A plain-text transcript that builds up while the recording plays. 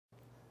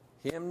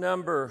Hymn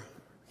number,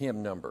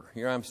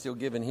 here I'm still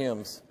giving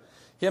hymns.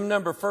 Hymn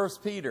number 1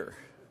 Peter.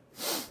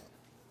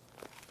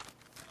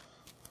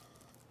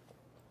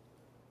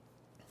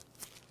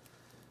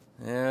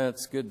 Yeah,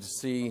 it's good to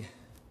see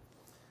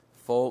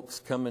folks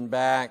coming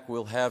back.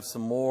 We'll have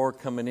some more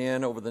coming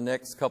in over the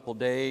next couple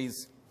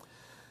days.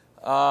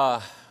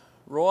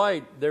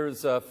 Roy,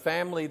 there's a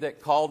family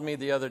that called me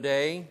the other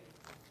day,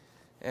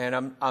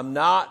 and I'm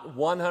not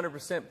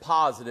 100%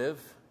 positive.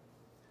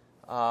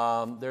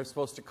 They're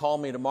supposed to call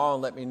me tomorrow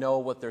and let me know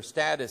what their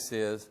status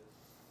is.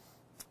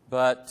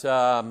 But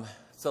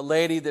it's a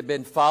lady that's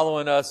been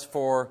following us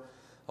for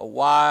a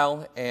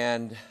while,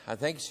 and I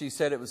think she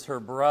said it was her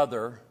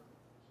brother.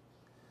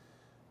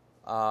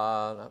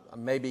 I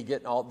may be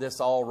getting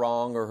this all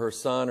wrong, or her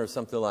son or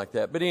something like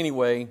that. But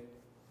anyway,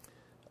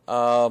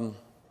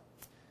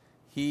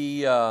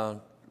 he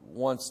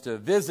wants to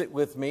visit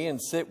with me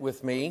and sit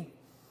with me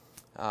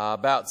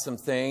about some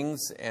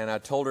things. And I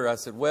told her, I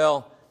said,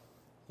 well,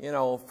 you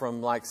know,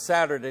 from like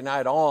Saturday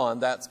night on,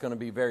 that's going to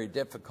be very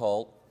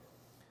difficult.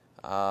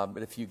 But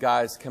if you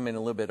guys come in a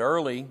little bit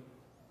early,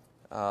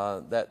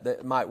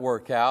 that might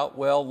work out.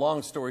 Well,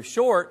 long story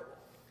short,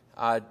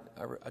 I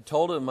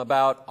told him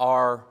about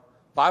our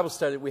Bible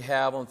study that we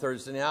have on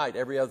Thursday night,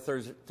 every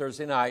other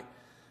Thursday night,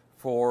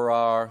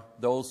 for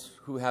those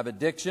who have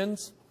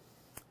addictions.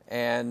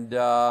 And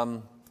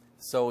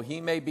so he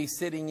may be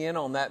sitting in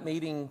on that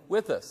meeting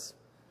with us.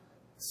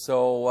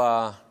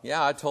 So,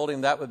 yeah, I told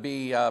him that would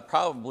be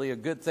probably a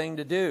good thing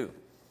to do.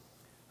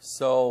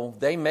 So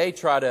they may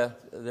try to,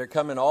 they're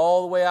coming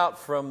all the way out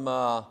from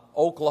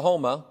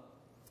Oklahoma,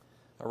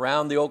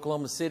 around the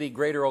Oklahoma City,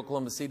 greater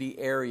Oklahoma City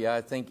area.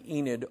 I think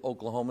Enid,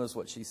 Oklahoma is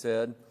what she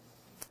said.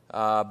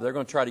 But they're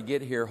going to try to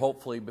get here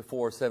hopefully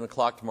before 7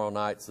 o'clock tomorrow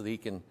night so that he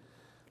can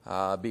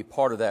be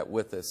part of that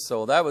with us.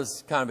 So that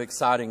was kind of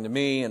exciting to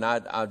me, and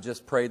I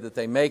just prayed that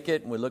they make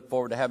it, and we look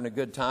forward to having a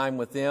good time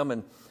with them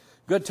and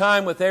good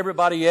time with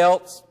everybody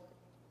else.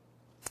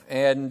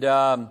 And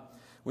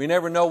we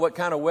never know what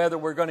kind of weather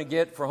we're going to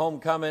get for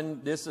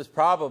homecoming. This is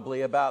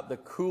probably about the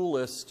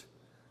coolest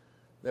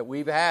that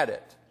we've had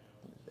it.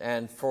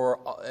 And for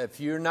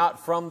if you're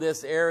not from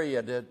this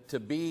area, to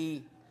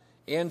be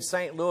in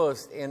St.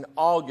 Louis in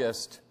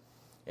August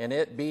and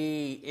it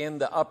be in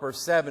the upper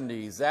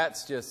 70s,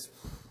 that's just,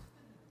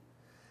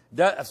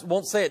 I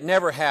won't say it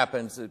never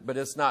happens, but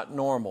it's not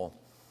normal.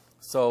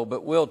 So,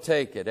 but we'll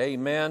take it.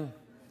 Amen.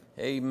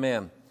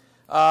 Amen.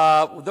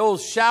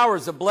 Those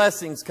showers of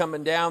blessings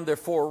coming down, they're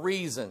for a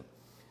reason.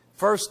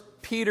 1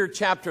 Peter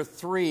chapter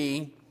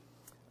 3,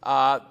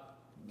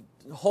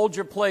 hold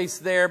your place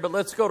there, but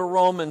let's go to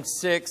Romans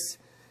 6,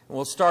 and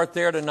we'll start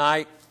there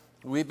tonight.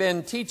 We've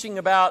been teaching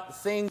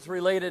about things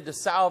related to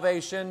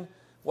salvation,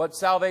 what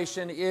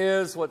salvation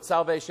is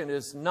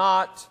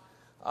not.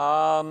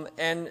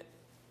 And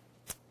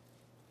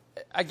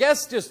I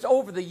guess just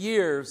over the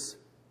years,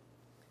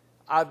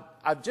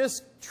 I've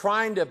just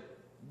trying to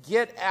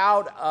get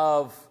out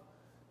of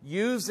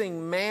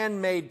using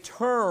man-made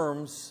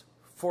terms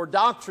for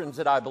doctrines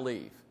that I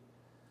believe.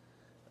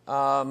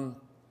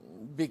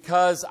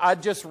 Because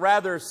I'd just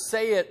rather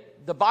say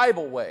it the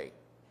Bible way.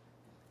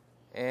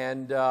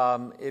 And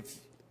if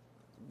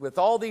with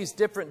all these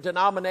different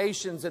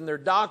denominations and their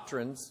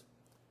doctrines,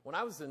 when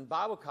I was in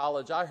Bible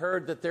college, I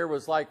heard that there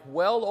was like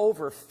well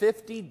over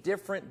 50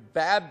 different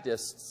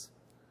Baptist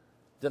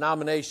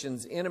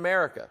denominations in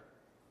America.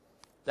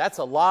 That's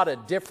a lot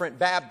of different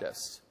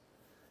Baptists.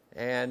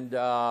 And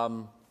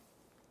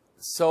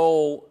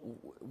so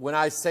when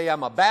I say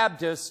I'm a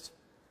Baptist,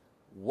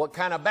 what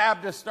kind of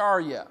Baptist are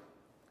you?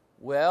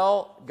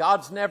 Well,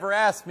 God's never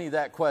asked me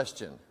that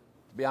question,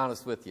 to be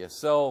honest with you.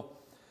 So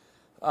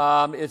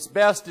it's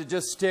best to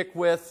just stick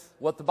with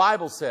what the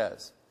Bible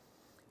says.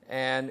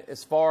 And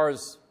as far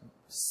as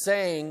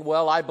saying,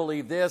 well, I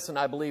believe this and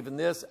I believe in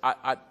this,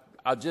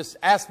 I'll just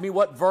ask me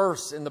what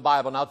verse in the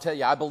Bible and I'll tell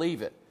you I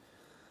believe it.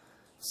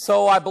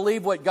 So I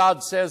believe what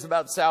God says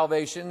about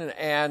salvation,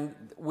 and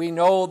we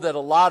know that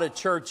a lot of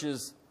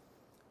churches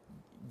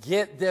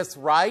get this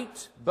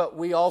right, but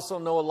we also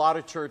know a lot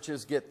of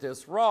churches get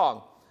this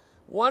wrong.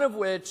 One of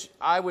which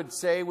I would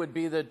say would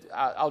be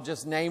I'll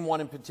just name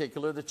one in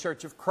particular, the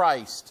Church of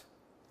Christ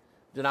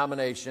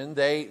denomination.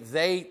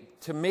 They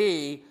to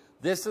me,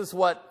 this is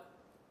what,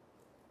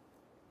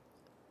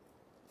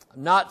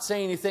 I'm not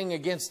saying anything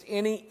against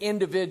any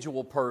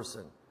individual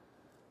person,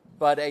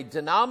 but a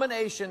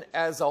denomination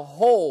as a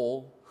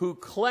whole who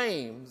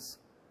claims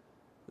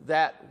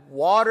that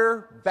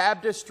water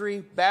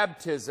baptistry,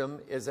 baptism,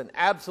 is an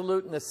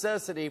absolute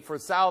necessity for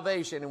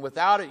salvation, and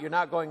without it you're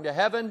not going to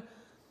heaven,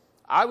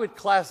 I would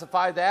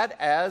classify that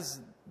as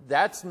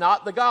that's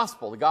not the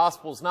gospel. The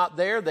gospel's not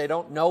there. They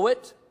don't know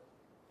it.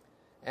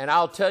 And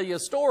I'll tell you a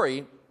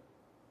story.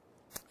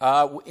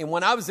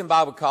 When I was in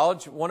Bible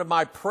college, one of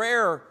my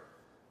prayer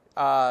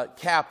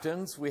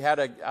captains, we had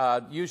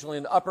usually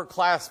an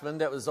upperclassman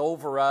that was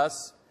over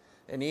us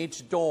in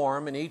each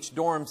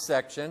dorm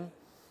section.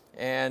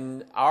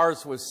 And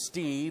ours was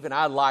Steve, and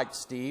I liked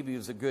Steve. He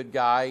was a good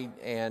guy.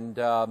 And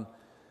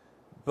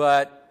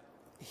but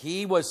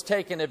he was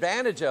taken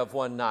advantage of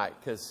one night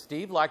because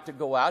Steve liked to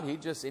go out. He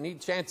just, any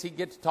chance he'd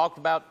get to talk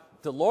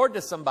about the Lord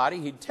to somebody,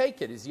 he'd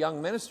take it, his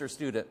young minister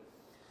student.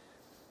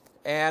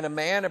 And a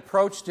man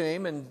approached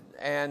him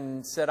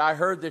and said, I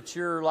heard that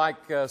you're like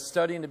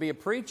studying to be a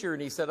preacher.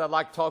 And he said, I'd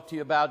like to talk to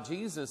you about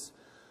Jesus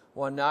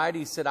one night.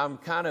 He said, I'm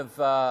kind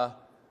of,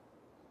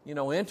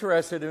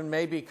 interested in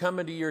maybe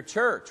coming to your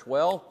church.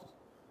 Well,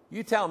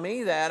 you tell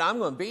me that, I'm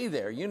going to be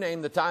there. You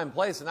name the time and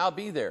place and I'll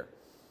be there.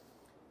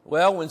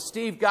 Well, when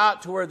Steve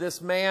got to where this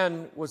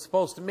man was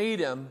supposed to meet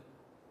him,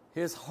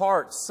 his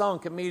heart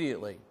sunk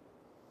immediately.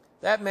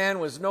 That man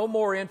was no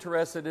more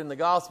interested in the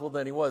gospel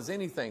than he was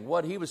anything.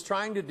 What he was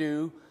trying to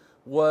do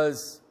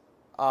was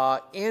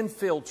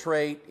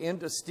infiltrate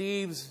into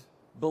Steve's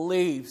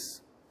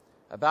beliefs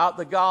about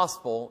the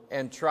gospel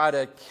and try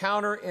to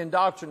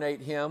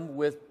counter-indoctrinate him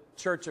with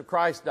Church of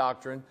Christ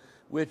doctrine,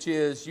 which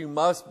is you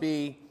must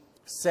be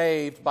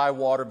saved by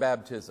water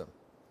baptism.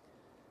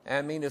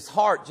 I mean, his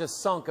heart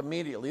just sunk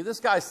immediately. This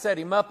guy set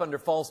him up under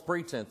false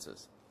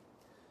pretenses.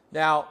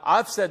 Now,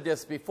 I've said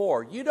this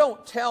before. You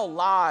don't tell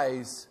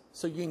lies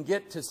so you can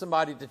get to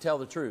somebody to tell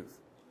the truth.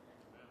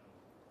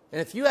 And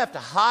if you have to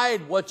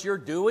hide what you're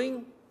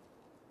doing,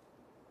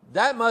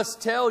 that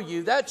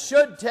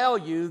should tell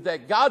you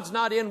that God's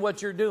not in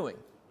what you're doing.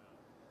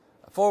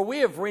 For we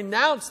have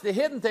renounced the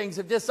hidden things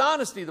of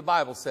dishonesty, the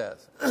Bible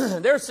says.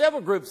 There are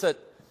several groups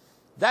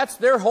that's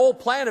their whole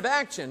plan of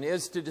action,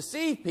 is to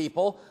deceive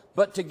people,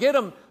 but to get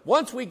them,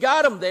 once we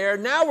got them there,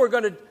 now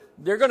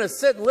they're going to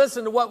sit and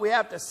listen to what we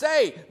have to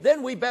say.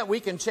 Then we bet we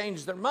can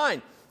change their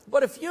mind.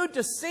 But if you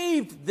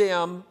deceived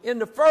them in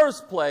the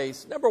first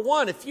place, number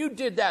one, if you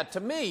did that to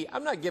me,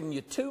 I'm not giving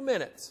you 2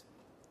 minutes.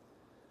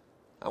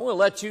 I want to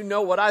let you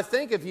know what I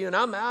think of you, and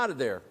I'm out of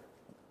there.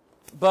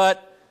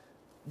 But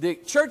the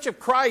Church of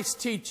Christ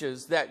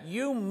teaches that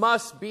you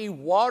must be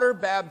water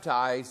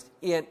baptized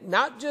in,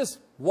 not just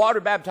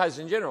water baptized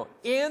in general,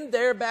 in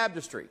their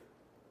baptistry.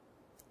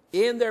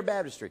 In their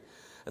baptistry.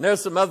 And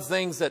there's some other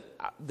things that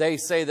they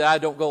say that I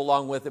don't go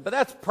along with it, but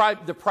that's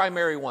the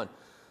primary one.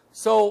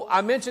 So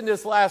I mentioned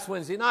this last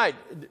Wednesday night.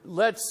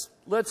 Let's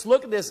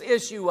look at this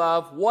issue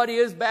of what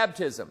is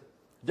baptism.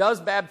 Does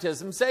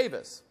baptism save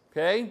us?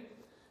 Okay?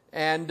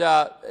 And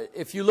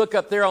if you look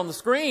up there on the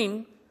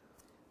screen,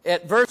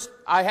 at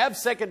I have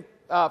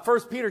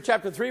 1 Peter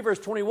chapter 3, verse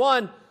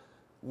 21,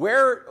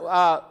 where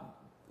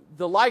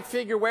the like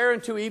figure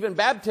whereunto even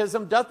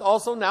baptism doth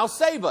also now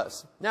save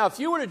us. Now, if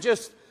you were to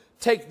just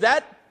take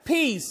that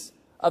piece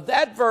of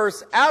that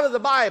verse out of the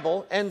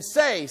Bible and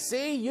say,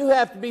 see, you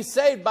have to be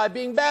saved by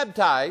being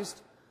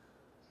baptized,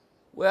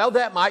 well,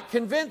 that might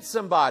convince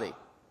somebody.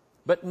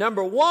 But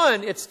number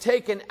one, it's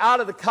taken out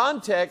of the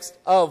context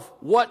of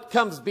what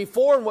comes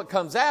before and what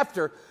comes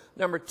after.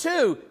 Number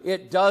two,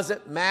 it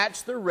doesn't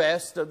match the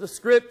rest of the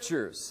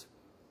Scriptures.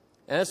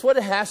 And that's what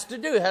it has to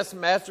do. It has to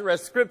match the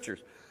rest of the Scriptures.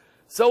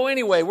 So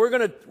anyway, we're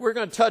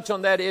gonna touch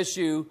on that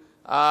issue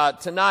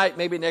tonight,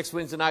 maybe next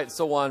Wednesday night, and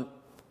so on.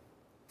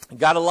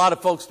 Got a lot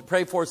of folks to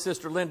pray for.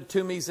 Sister Linda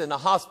Toomey's in the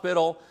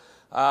hospital.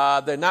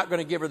 They're not going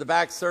to give her the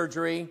back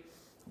surgery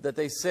that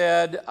they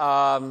said.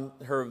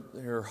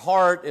 Her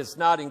heart is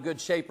not in good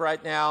shape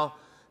right now,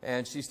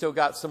 and she's still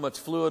got so much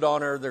fluid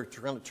on her. They're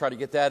going to try to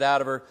get that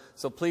out of her.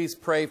 So please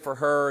pray for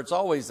her. It's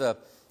always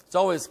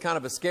kind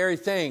of a scary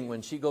thing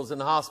when she goes in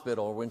the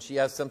hospital or when she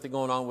has something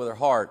going on with her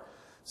heart.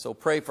 So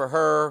pray for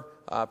her.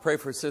 Pray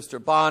for Sister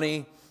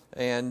Bonnie,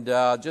 and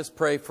just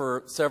pray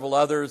for several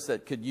others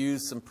that could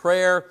use some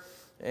prayer.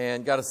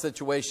 And got a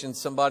situation,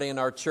 somebody in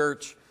our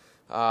church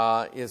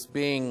a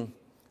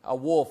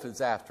wolf is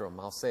after them.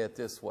 I'll say it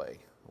this way.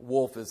 A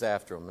wolf is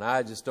after them. And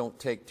I just don't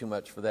take too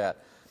much for that.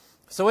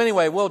 So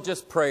anyway, we'll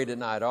just pray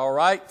tonight, all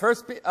right?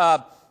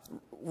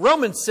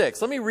 Romans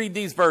 6. Let me read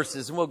these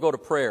verses and we'll go to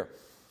prayer.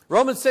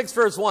 Romans 6,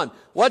 verse 1.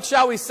 What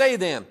shall we say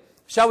then?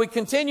 Shall we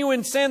continue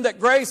in sin that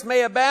grace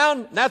may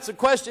abound? And that's a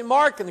question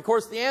mark. And of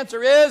course the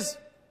answer is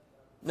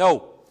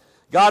no.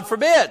 God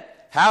forbid.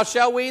 How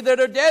shall we that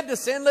are dead to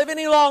sin live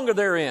any longer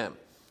therein?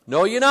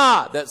 Know ye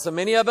not that so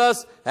many of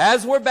us,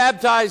 as were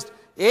baptized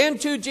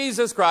into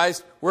Jesus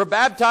Christ, were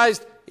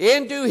baptized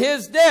into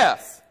his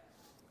death?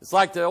 It's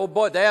like the old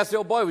boy, they asked the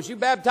old boy, was you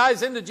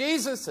baptized into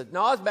Jesus? He said,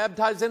 no, I was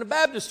baptized into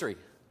baptistry.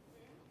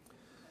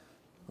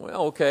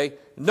 Well, okay.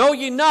 Know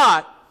ye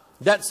not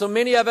that so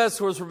many of us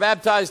who were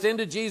baptized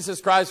into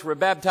Jesus Christ were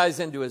baptized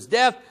into his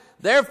death?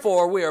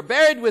 Therefore we are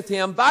buried with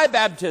him by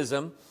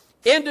baptism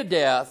into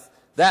death,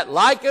 that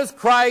like as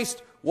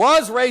Christ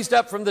was raised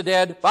up from the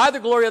dead by the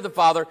glory of the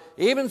Father,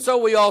 even so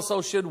we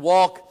also should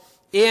walk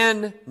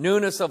in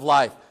newness of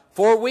life.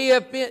 For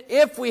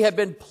if we have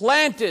been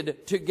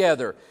planted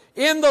together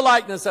in the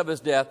likeness of his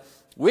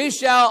death, we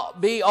shall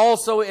be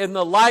also in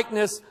the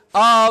likeness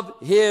of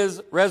his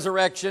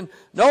resurrection,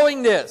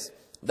 knowing this,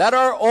 that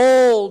our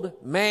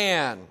old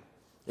man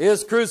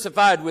is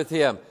crucified with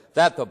him,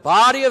 that the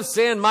body of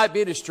sin might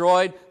be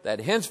destroyed,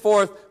 that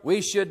henceforth we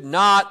should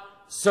not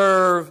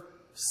serve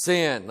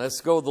sin.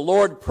 Let's go to the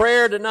Lord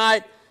prayer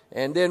tonight,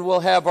 and then we'll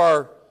have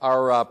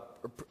our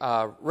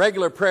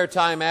regular prayer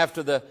time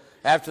after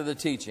the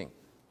teaching.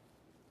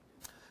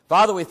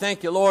 Father, we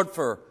thank you, Lord,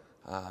 for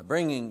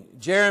bringing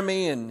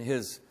Jeremy and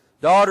his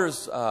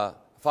daughters,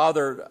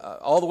 Father,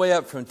 all the way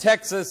up from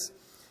Texas.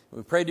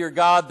 We pray, dear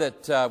God,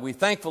 that we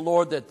thankful,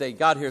 Lord, that they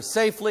got here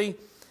safely.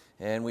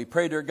 And we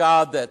pray, dear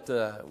God,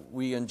 that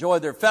we enjoy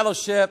their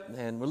fellowship.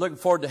 And we're looking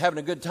forward to having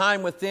a good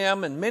time with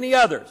them and many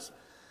others.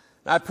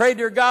 And I pray,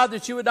 dear God,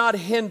 that you would not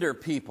hinder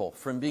people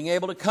from being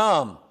able to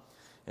come.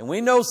 And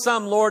we know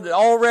some, Lord, that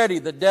already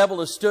the devil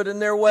has stood in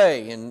their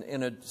way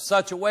in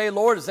such a way,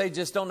 Lord, as they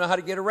just don't know how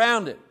to get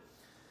around it.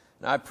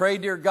 And I pray,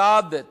 dear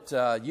God,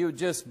 that you would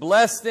just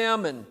bless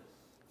them. And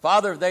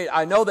Father,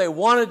 I know they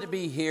wanted to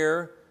be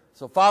here.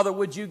 So Father,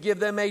 would you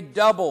give them a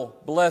double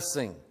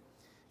blessing,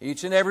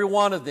 each and every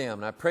one of them.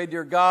 And I pray,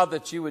 dear God,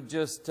 that you would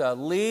just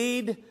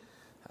lead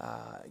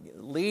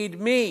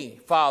me,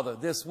 Father,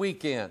 this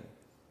weekend.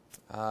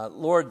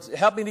 Lord,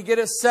 help me to get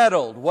it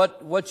settled,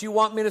 what you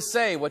want me to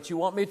say, what you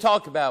want me to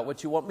talk about,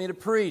 what you want me to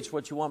preach,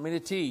 what you want me to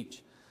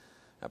teach.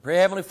 I pray,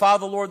 Heavenly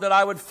Father, Lord, that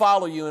I would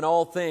follow you in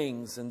all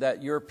things and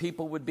that your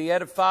people would be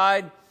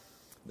edified,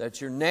 that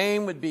your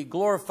name would be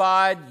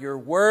glorified, your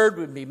word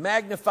would be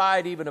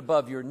magnified even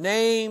above your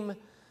name.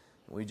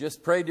 We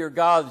just pray, dear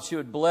God, that you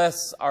would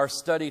bless our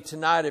study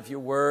tonight of your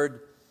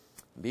word.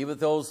 Be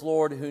with those,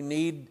 Lord, who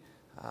need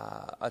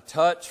a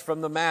touch from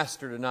the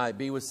Master tonight.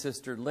 Be with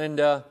Sister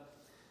Linda.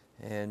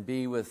 And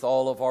be with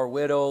all of our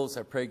widows.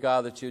 I pray,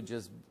 God, that you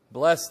just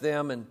bless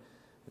them and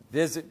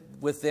visit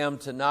with them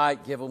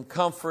tonight. Give them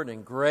comfort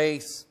and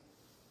grace.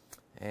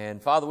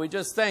 And Father, we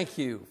just thank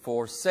you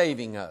for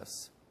saving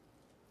us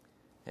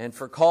and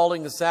for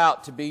calling us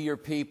out to be your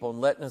people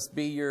and letting us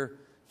be your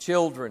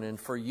children and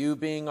for you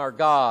being our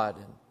God.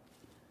 And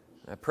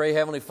I pray,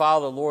 Heavenly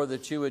Father, Lord,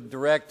 that you would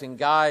direct and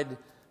guide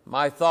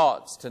my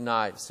thoughts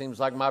tonight. It seems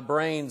like my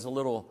brain's a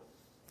little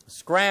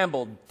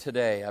scrambled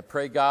today. I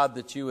pray, God,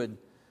 that you would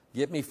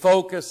get me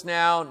focused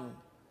now, and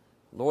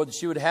Lord,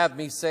 that you would have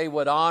me say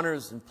what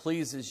honors and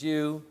pleases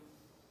you.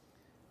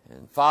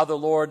 And Father,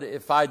 Lord,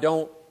 if I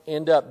don't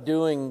end up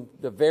doing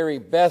the very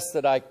best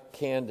that I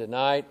can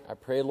tonight, I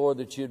pray, Lord,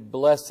 that you'd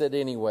bless it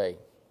anyway.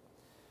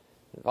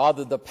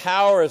 Father, the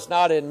power is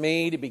not in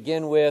me to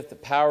begin with. The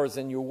power is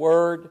in your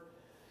word,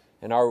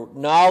 and our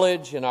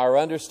knowledge and our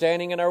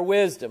understanding and our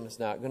wisdom is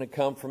not going to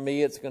come from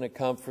me. It's going to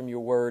come from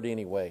your word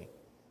anyway.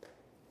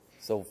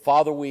 So,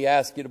 Father, we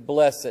ask you to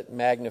bless it,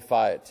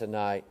 magnify it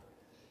tonight.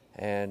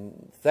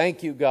 And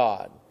thank you,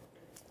 God,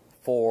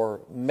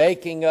 for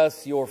making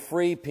us your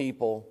free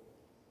people.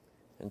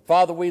 And,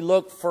 Father, we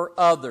look for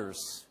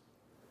others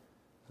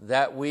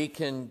that we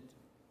can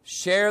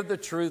share the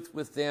truth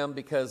with them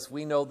because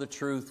we know the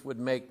truth would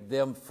make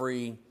them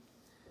free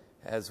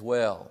as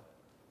well.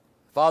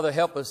 Father,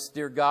 help us,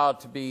 dear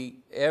God, to be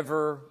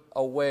ever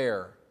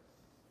aware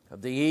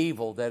of the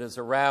evil that is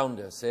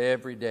around us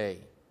every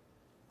day.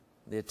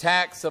 The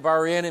attacks of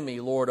our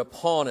enemy, Lord,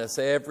 upon us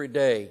every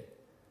day.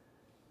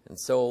 And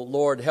so,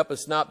 Lord, help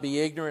us not be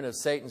ignorant of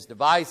Satan's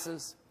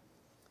devices,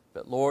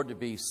 but, Lord, to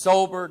be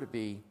sober, to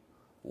be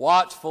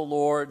watchful,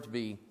 Lord, to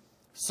be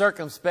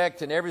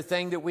circumspect in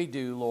everything that we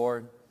do,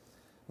 Lord.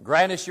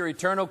 Grant us your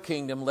eternal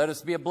kingdom. Let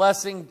us be a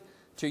blessing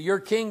to your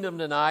kingdom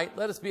tonight.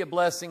 Let us be a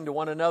blessing to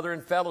one another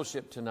in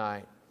fellowship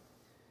tonight.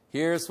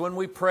 Here's when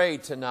we pray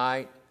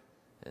tonight.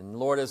 And,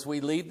 Lord, as we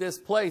leave this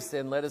place,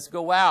 then let us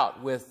go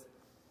out with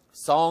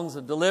songs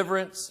of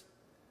deliverance,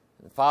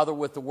 and Father,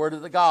 with the word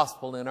of the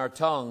gospel in our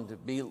tongue, to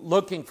be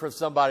looking for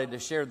somebody to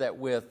share that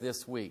with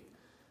this week.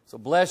 So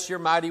bless your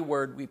mighty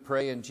word, we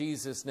pray in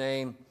Jesus'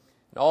 name.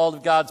 And all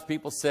of God's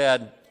people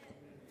said,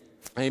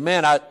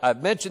 amen.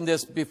 I've mentioned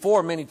this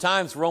before many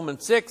times.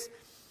 Romans 6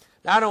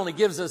 not only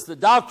gives us the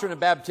doctrine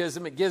of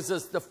baptism, it gives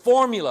us the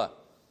formula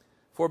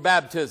for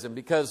baptism,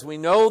 because we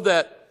know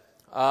that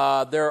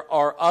there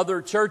are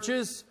other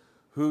churches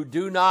who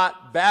do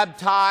not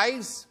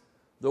baptize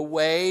the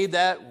way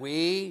that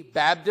we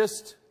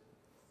Baptists.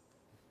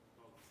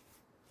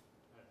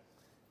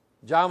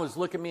 John was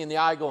looking me in the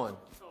eye going,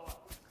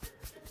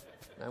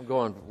 I'm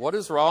going, what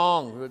is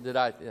wrong?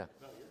 I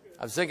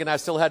was thinking I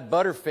still had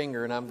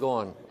Butterfinger, and I'm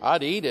going,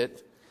 I'd eat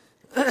it.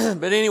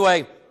 But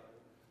anyway,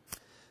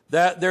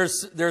 that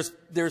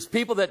there's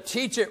people that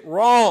teach it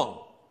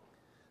wrong.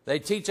 They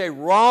teach a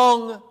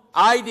wrong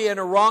idea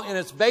and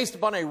it's based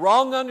upon a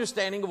wrong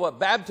understanding of what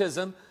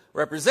baptism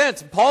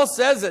represents. And Paul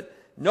says it,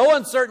 no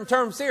uncertain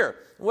terms here.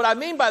 What I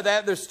mean by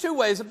that, there's two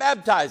ways of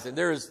baptizing.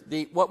 There's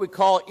what we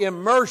call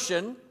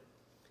immersion,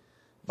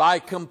 by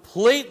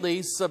completely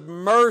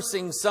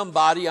submersing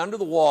somebody under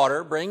the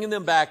water, bringing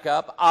them back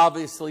up,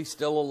 obviously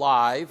still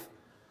alive,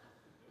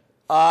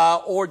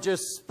 or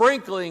just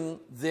sprinkling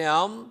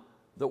them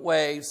the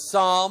way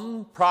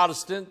some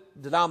Protestant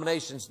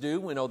denominations do.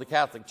 We know the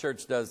Catholic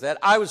Church does that.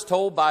 I was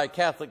told by a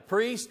Catholic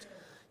priest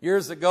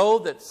years ago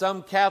that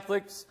some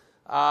Catholics,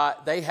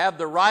 they have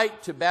the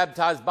right to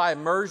baptize by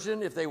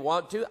immersion if they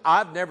want to.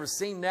 I've never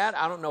seen that.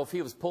 I don't know if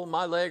he was pulling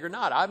my leg or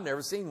not. I've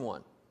never seen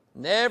one.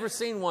 Never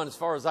seen one as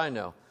far as I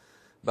know.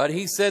 But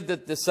he said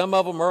that some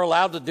of them are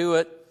allowed to do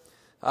it.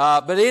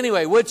 But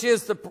anyway, which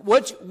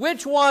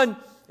one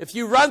if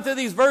you run through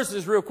these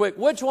verses real quick,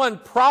 which one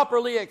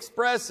properly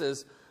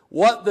expresses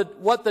what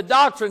the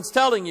doctrine's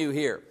telling you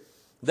here?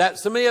 That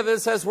so many of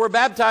us, as we're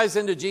baptized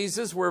into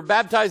Jesus, we're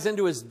baptized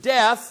into His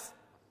death,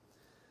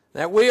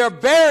 that we are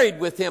buried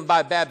with Him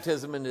by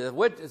baptism into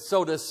death.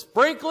 So does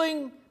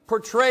sprinkling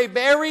portray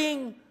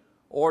burying,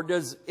 or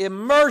does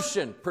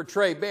immersion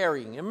portray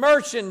burying?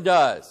 Immersion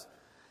does.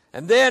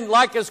 And then,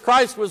 like as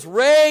Christ was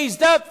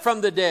raised up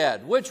from the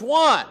dead, which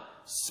one?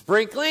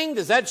 Sprinkling,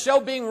 does that show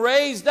being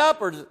raised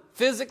up, or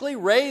physically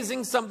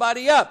raising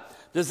somebody up?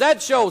 Does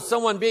that show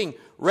someone being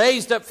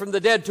raised up from the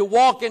dead to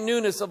walk in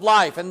newness of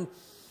life? And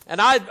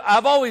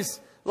I've always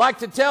liked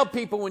to tell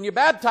people, when you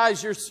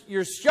baptize,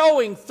 you're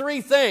showing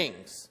three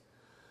things.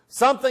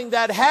 Something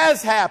that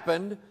has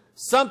happened,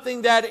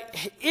 something that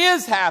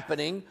is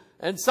happening,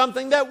 and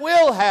something that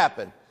will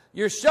happen.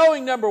 You're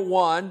showing, number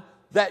one,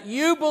 that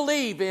you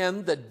believe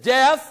in the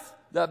death,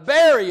 the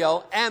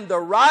burial, and the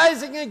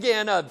rising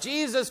again of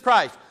Jesus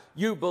Christ.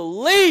 You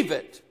believe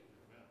it.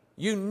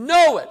 You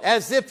know it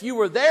as if you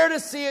were there to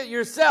see it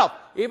yourself,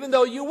 even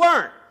though you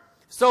weren't.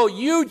 So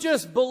you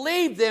just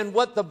believe then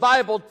what the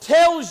Bible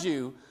tells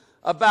you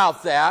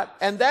about that,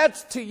 and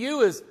that's to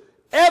you is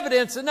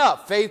evidence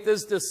enough. Faith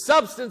is the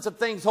substance of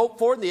things hoped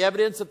for and the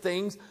evidence of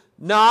things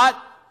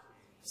not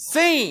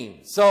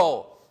seen.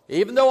 So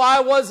even though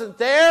I wasn't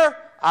there,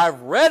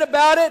 I've read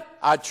about it.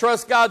 I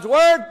trust God's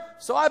Word.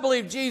 So I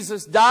believe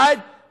Jesus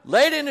died,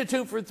 laid in a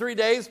tomb for 3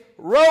 days,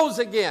 rose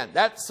again.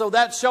 So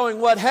that's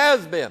showing what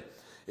has been.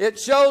 It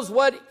shows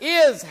what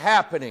is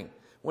happening.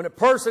 When a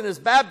person is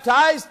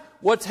baptized,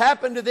 what's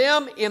happened to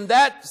them in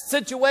that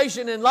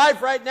situation in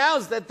life right now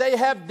is that they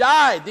have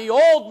died. The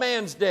old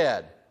man's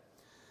dead.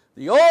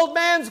 The old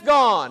man's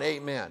gone.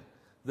 Amen.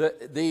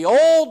 The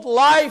old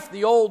life,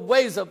 the old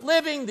ways of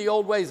living, the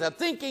old ways of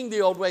thinking,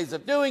 the old ways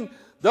of doing,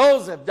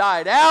 those have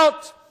died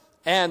out.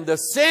 And the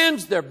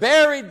sins, they're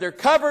buried, they're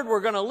covered. We're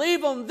going to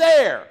leave them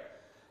there.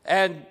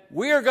 And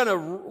we are going to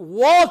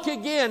walk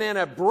again in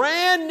a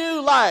brand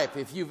new life.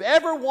 If you've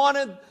ever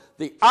wanted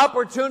the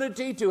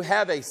opportunity to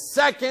have a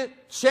second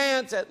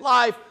chance at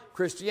life,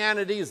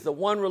 Christianity is the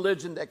one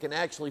religion that can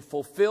actually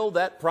fulfill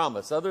that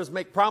promise. Others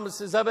make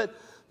promises of it,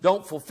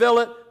 don't fulfill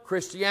it.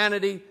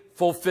 Christianity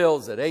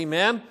fulfills it.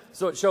 Amen?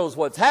 So it shows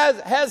what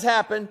has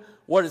happened,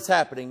 what is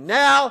happening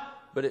now,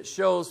 but it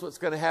shows what's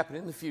going to happen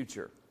in the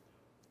future.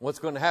 What's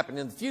going to happen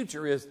in the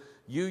future is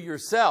you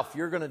yourself,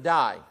 you're going to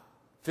die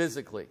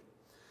physically.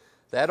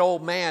 That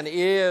old man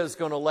is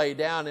going to lay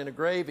down in a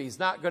grave. He's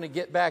not going to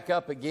get back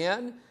up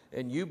again.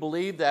 And you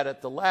believe that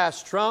at the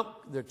last trump,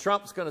 the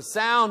trump's going to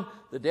sound,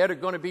 the dead are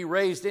going to be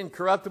raised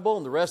incorruptible,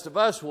 and the rest of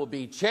us will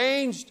be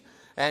changed.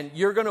 And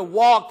you're going to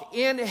walk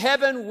in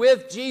heaven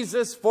with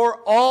Jesus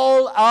for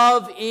all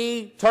of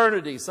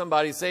eternity.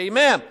 Somebody say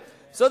amen.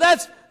 So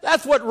that's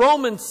what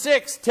Romans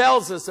 6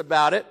 tells us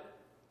about it,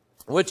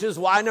 which is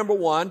why, number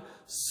one,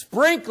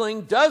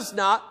 sprinkling does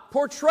not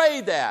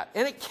portray that.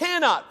 And it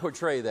cannot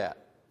portray that.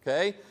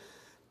 Okay?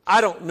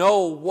 I don't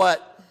know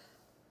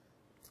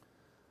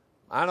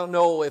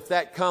if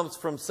that comes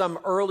from some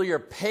earlier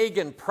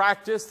pagan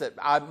practice that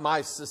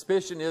my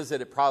suspicion is that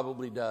it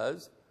probably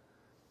does.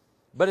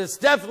 But it's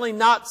definitely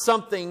not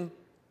something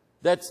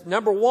that's,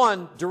 number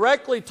one,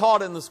 directly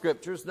taught in the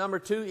Scriptures. Number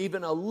two,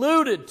 even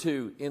alluded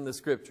to in the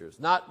Scriptures.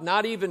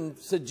 Not even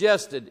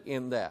suggested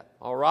in that.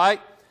 All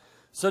right?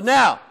 So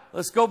now,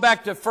 let's go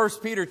back to 1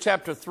 Peter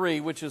chapter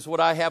 3, which is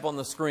what I have on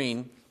the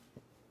screen.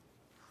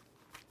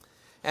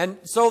 And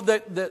so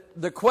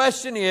the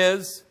question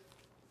is,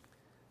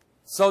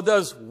 so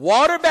does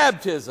water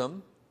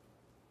baptism,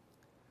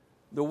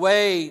 the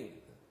way,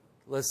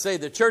 let's say,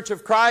 the Church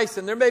of Christ,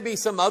 and there may be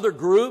some other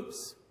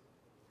groups,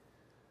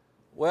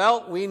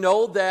 well, we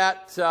know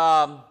that,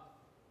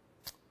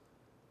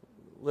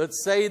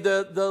 let's say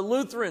the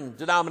Lutheran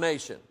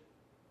denomination,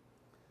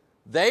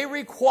 they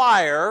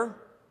require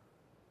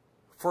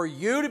for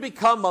you to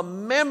become a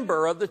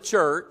member of the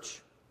church,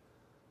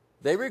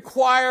 they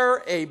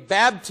require a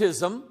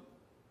baptism.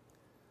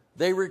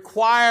 They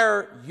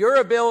require your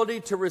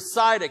ability to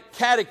recite a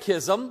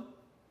catechism.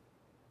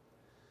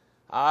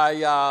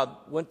 I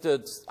went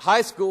to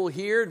high school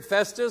here in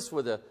Festus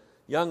with a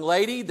young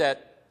lady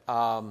that,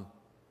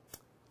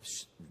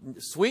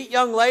 sweet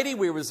young lady.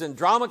 We was in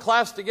drama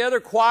class together,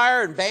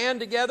 choir and band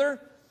together.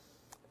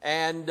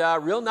 And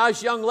real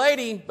nice young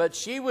lady, but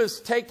she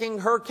was taking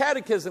her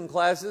catechism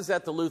classes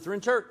at the Lutheran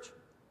church.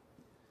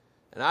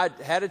 And I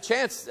had a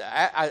chance,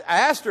 I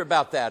asked her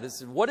about that. I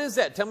said, what is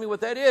that? Tell me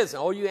what that is.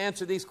 And, oh, you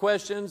answer these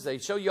questions. They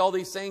show you all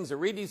these things. They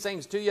read these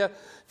things to you,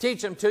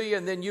 teach them to you,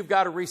 and then you've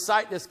got to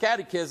recite this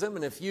catechism.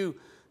 And if you,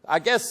 I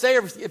guess,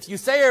 if you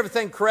say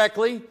everything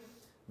correctly,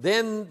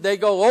 then they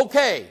go,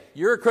 okay,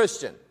 you're a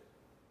Christian.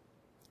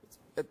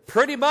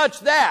 Pretty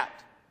much that.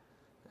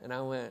 And I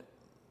went,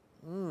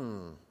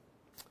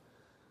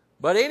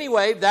 But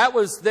anyway, that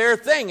was their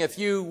thing. If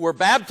you were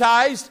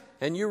baptized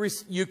and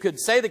you could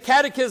say the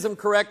catechism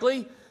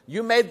correctly,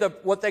 you made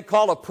what they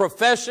call a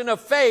profession of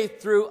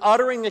faith through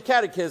uttering the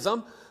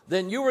catechism,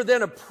 then you were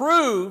then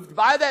approved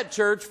by that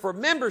church for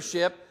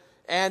membership,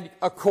 And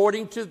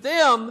according to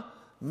them,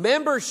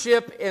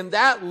 membership in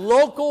that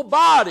local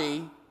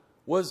body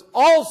was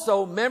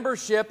also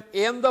membership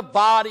in the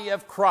body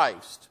of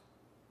Christ.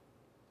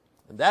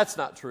 And that's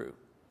not true.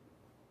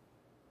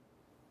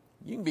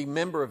 You can be a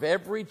member of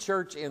every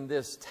church in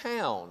this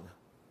town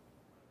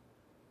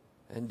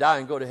and die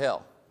and go to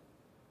hell.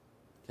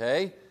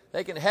 Okay?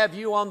 They can have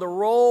you on the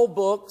roll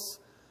books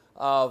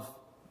of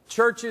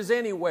churches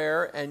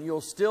anywhere, and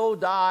you'll still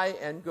die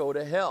and go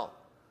to hell.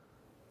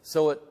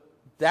 So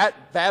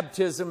that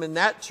baptism in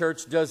that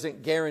church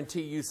doesn't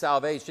guarantee you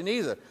salvation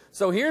either.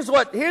 So here's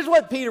what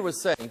Peter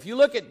was saying. If you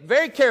look at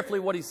very carefully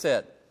what he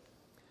said.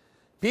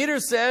 Peter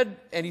said,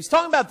 and he's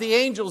talking about the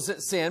angels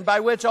that sinned, by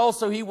which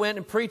also he went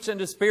and preached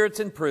unto spirits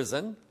in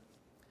prison.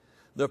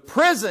 The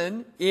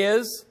prison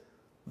is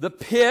the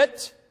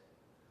pit,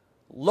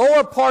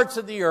 lower parts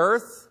of the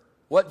earth.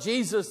 What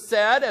Jesus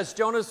said, as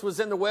Jonas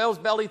was in the whale's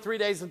belly 3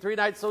 days and 3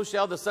 nights, so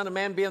shall the Son of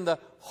Man be in the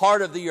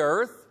heart of the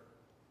earth.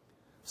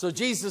 So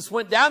Jesus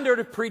went down there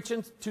to preach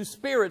to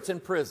spirits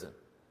in prison.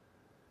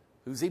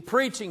 Who's he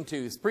preaching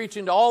to? He's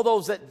preaching to all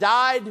those that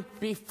died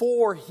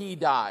before he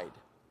died.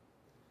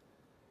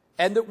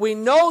 And that we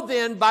know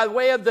then, by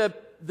way of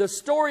the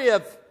story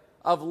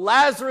of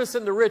Lazarus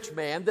and the rich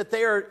man, that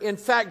they are in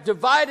fact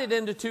divided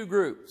into two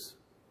groups.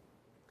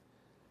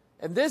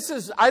 And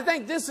I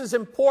think this is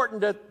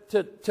important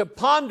to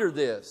ponder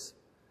this.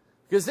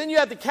 Because then you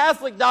have the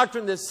Catholic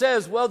doctrine that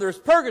says, well, there's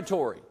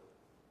purgatory.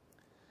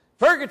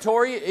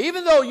 Purgatory,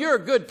 even though you're a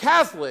good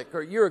Catholic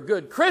or you're a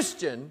good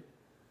Christian,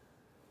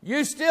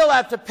 you still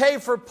have to pay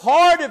for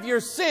part of your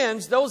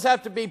sins. Those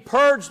have to be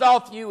purged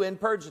off you in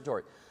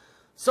purgatory.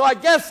 So I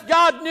guess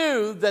God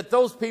knew that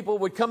those people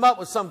would come up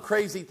with some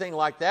crazy thing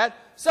like that.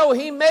 So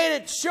he made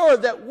it sure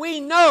that we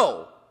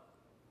know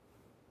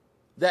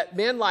that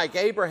men like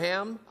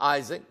Abraham,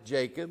 Isaac,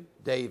 Jacob,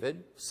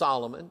 David,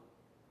 Solomon,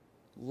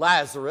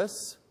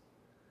 Lazarus,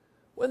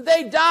 when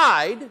they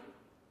died,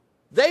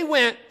 they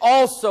went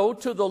also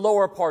to the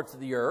lower parts of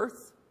the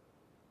earth.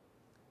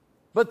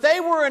 But they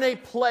were in a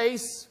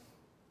place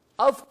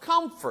of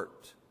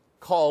comfort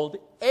called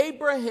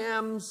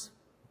Abraham's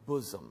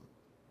bosom.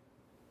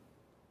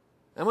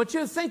 I want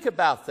you to think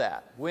about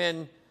that.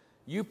 When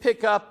you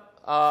pick up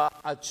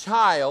a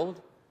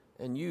child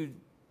and you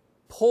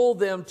pull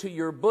them to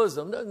your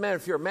bosom, doesn't matter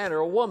if you're a man or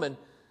a woman,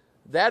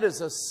 that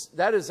is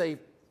a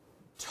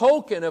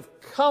token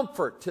of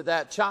comfort to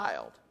that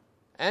child.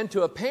 And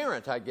to a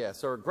parent, I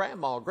guess, or a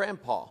grandma or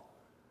grandpa.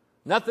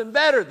 Nothing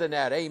better than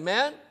that,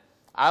 amen?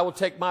 I will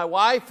take my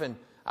wife and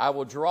I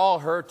will draw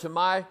her to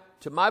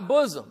my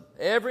bosom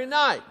every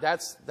night.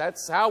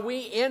 That's how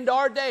we end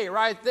our day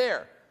right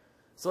there.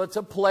 So it's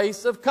a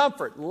place of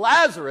comfort.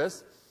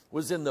 Lazarus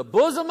was in the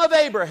bosom of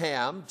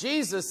Abraham.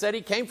 Jesus said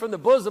he came from the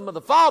bosom of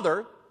the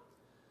Father.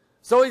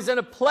 So he's in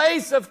a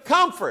place of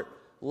comfort.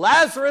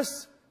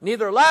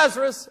 Neither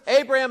Lazarus,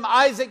 Abraham,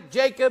 Isaac,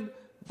 Jacob,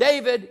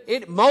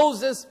 David,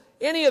 Moses,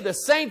 any of the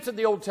saints of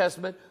the Old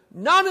Testament,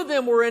 none of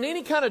them were in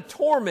any kind of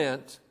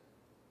torment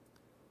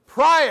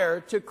prior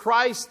to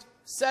Christ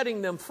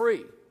setting them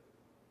free.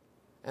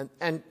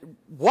 And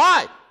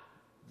why?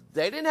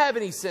 They didn't have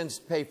any sins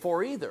to pay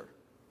for either.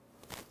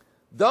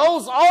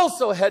 Those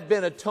also had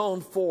been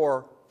atoned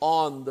for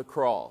on the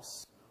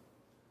cross.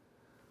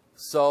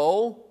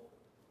 So,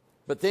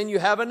 but then you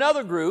have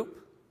another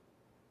group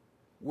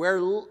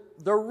where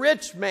the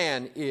rich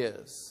man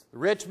is. The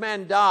rich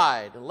man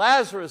died.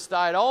 Lazarus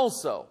died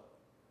also.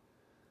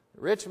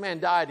 The rich man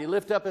died. He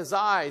lifted up his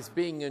eyes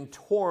being in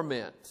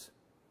torment.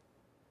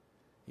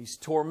 He's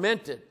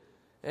tormented.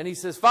 And he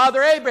says,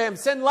 Father Abraham,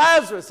 send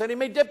Lazarus, that he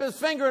may dip his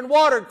finger in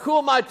water and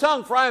cool my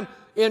tongue, for I am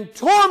in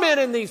torment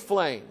in these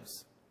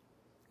flames.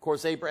 Of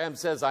course, Abraham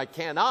says, I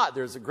cannot.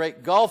 There's a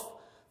great gulf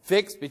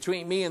fixed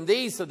between me and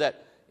thee, so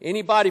that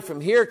anybody from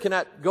here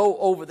cannot go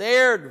over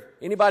there.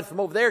 Anybody from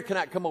over there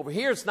cannot come over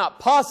here. It's not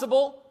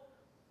possible.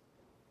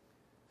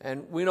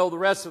 And we know the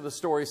rest of the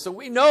story. So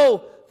we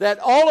know that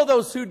all of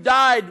those who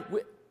died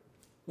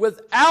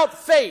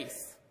without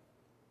faith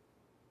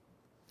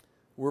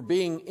were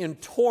being in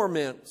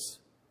torments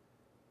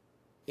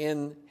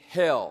in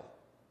hell.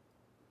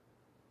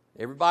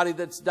 Everybody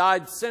that's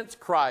died since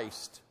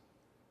Christ,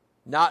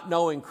 not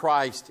knowing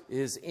Christ,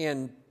 is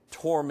in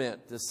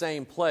torment, the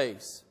same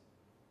place.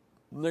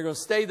 And they're going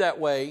to stay that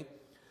way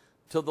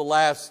till the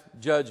last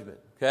judgment.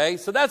 Okay?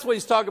 So that's what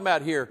he's talking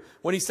about here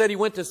when he said he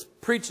went to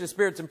preach to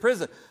spirits in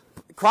prison.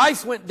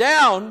 Christ went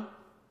down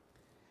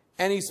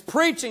and he's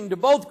preaching to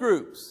both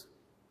groups.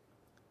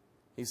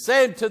 He's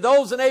saying to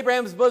those in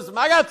Abraham's bosom,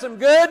 I got some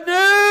good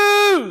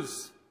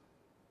news.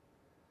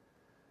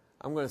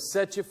 I'm going to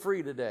set you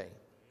free today.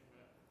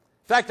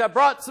 In fact, I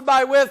brought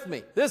somebody with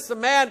me. This is a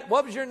man,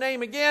 what was your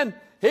name again?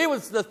 He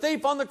was the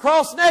thief on the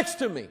cross next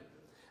to me.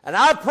 And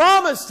I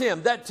promised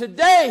him that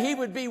today he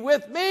would be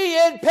with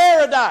me in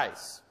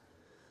paradise.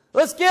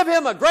 Let's give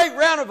him a great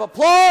round of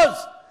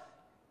applause.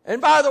 And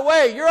by the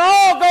way, you're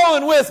all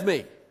going with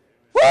me.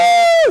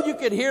 Woo! You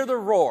could hear the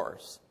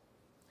roars.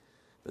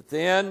 But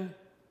then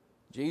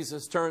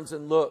Jesus turns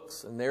and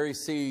looks, and there he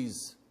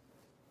sees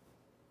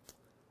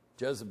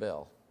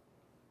Jezebel,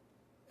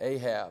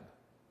 Ahab,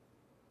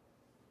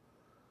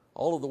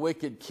 all of the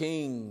wicked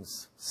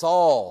kings,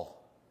 Saul,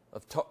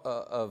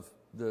 of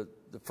the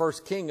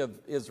first king of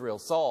Israel,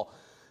 Saul.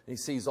 He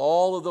sees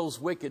all of those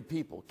wicked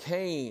people,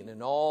 Cain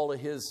and all of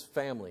his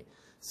family,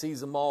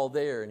 sees them all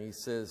there, and he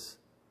says,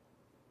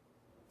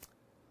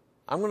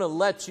 I'm going to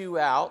let you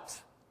out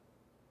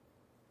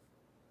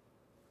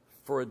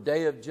for a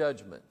day of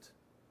judgment.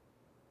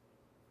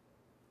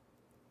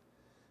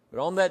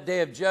 But on that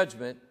day of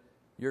judgment,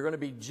 you're going to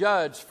be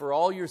judged for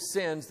all your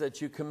sins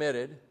that you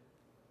committed.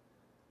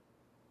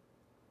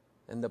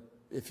 And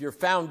if you're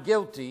found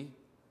guilty,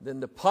 then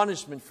the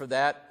punishment for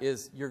that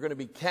is you're going to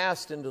be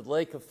cast into the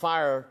lake of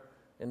fire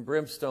and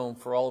brimstone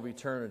for all of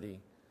eternity.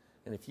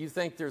 And if you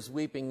think there's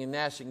weeping and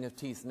gnashing of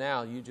teeth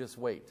now, you just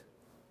wait.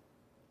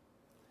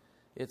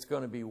 It's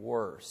going to be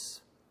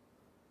worse.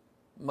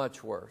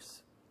 Much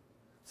worse.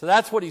 So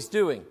that's what he's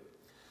doing.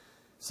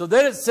 So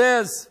then it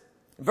says,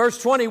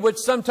 verse 20, which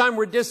sometime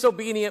were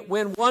disobedient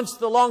when once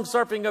the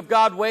long-suffering of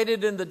God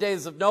waited in the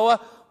days of Noah,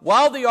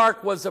 while the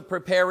ark was a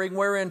preparing,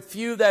 wherein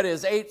few, that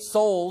is, 8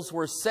 souls,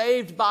 were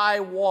saved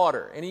by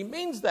water. And he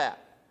means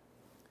that.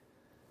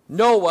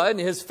 Noah and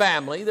his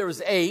family, there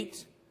was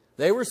 8,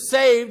 they were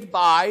saved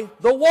by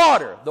the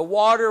water. The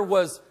water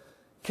was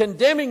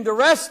condemning the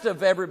rest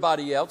of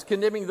everybody else,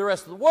 condemning the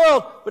rest of the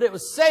world, but it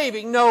was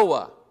saving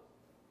Noah.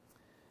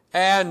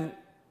 And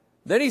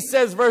then he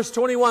says, verse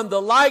 21,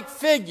 the like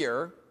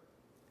figure.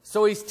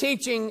 So he's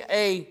teaching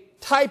a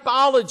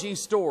typology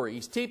story.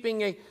 He's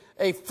teaching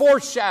a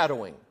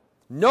foreshadowing.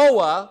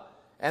 Noah,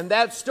 and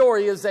that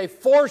story is a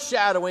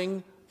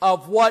foreshadowing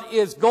of what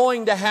is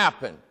going to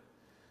happen.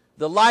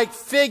 The like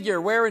figure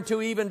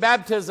whereunto even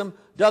baptism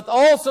doth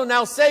also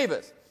now save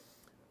us.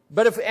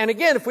 But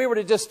if we were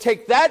to just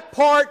take that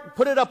part,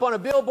 put it up on a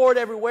billboard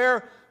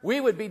everywhere, we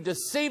would be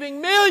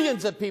deceiving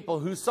millions of people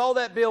who saw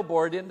that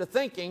billboard into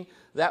thinking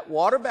that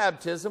water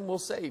baptism will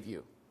save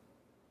you.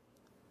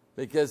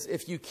 Because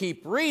if you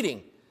keep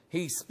reading,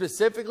 he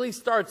specifically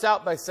starts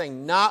out by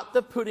saying, not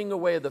the putting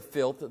away of the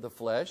filth of the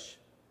flesh.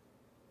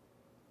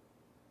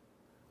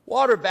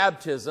 Water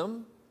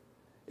baptism,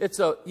 it's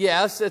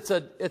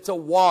a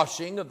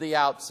washing of the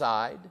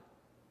outside.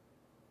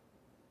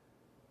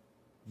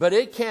 But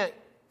it can't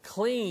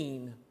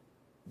clean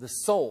the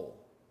soul.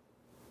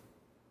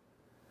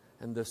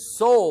 And the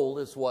soul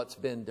is what's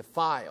been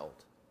defiled.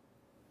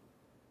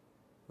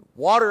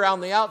 Water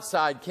on the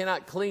outside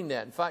cannot clean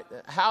that. In fact,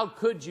 how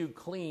could you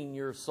clean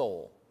your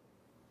soul?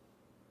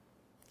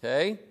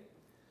 Okay?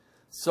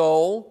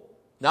 So,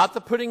 not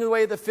the putting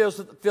away the filth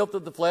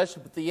of the flesh,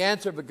 but the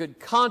answer of a good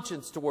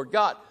conscience toward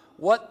God.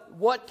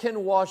 What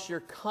can wash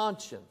your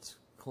conscience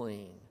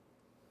clean?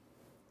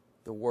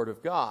 The Word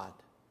of God.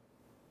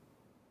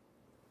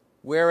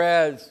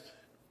 Whereas,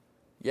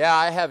 yeah,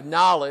 I have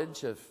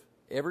knowledge of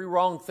every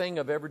wrong thing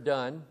I've ever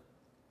done,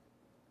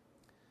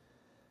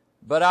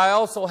 but I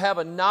also have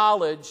a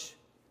knowledge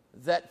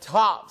that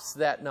tops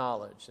that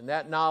knowledge. And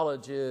that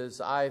knowledge is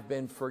I've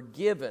been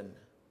forgiven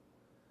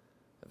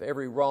of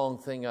every wrong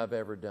thing I've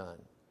ever done.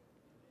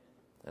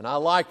 And I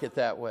like it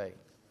that way.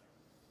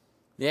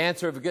 The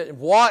answer of a good...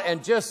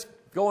 And just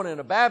going in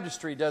a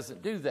baptistry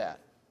doesn't do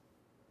that.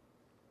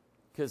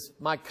 Because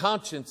my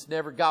conscience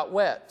never got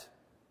wet.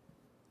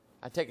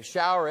 I take a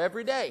shower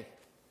every day,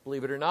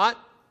 believe it or not.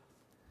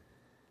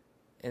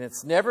 And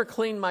it's never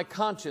cleaned my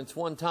conscience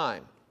one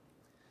time.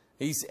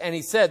 And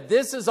he said,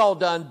 this is all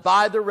done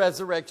by the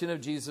resurrection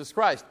of Jesus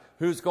Christ,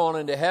 who's gone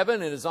into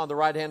heaven and is on the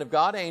right hand of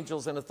God,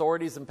 angels and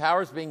authorities and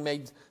powers being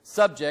made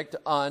subject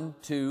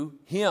unto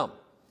him.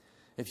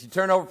 If you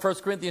turn over 1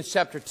 Corinthians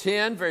chapter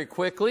 10 very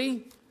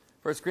quickly,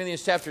 1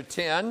 Corinthians chapter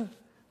 10,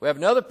 we have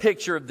another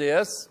picture of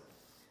this.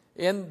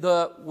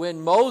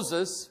 When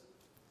Moses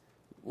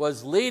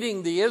was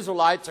leading the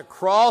Israelites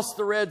across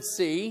the Red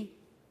Sea,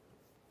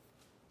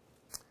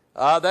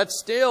 that's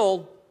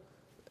still,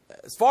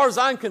 as far as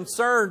I'm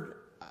concerned,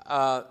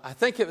 I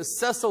think it was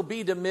Cecil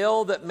B.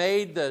 DeMille that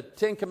made the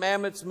Ten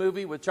Commandments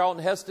movie with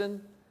Charlton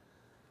Heston.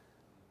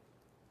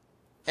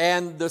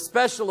 And the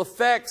special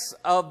effects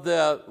of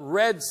the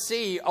Red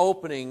Sea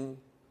opening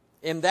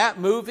in that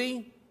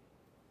movie,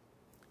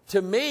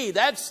 to me,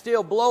 that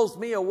still blows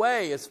me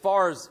away as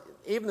far as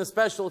even the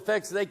special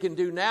effects they can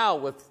do now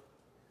with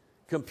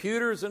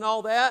computers and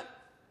all that.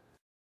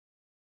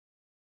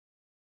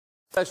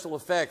 Special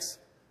effects.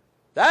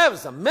 That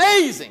was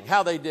amazing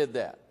how they did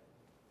that.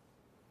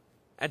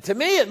 And to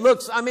me it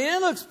looks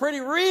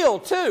pretty real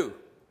too.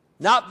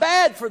 Not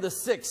bad for the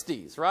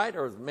 60s, right?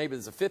 Or maybe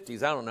it's the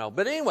 50s, I don't know.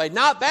 But anyway,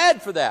 not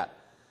bad for that.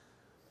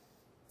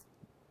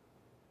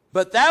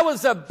 But that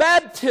was a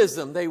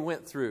baptism they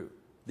went through.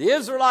 The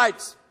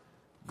Israelites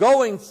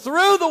going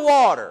through the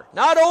water,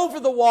 not over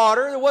the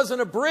water. There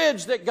wasn't a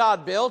bridge that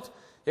God built.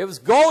 It was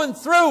going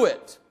through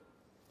it.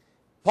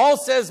 Paul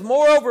says,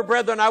 moreover,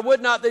 brethren, I would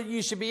not that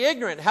you should be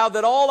ignorant, how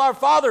that all our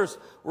fathers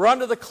were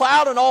under the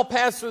cloud and all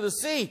passed through the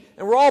sea,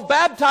 and were all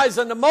baptized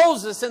unto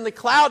Moses in the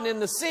cloud and in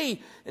the sea,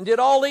 and did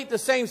all eat the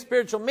same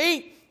spiritual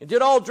meat, and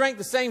did all drink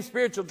the same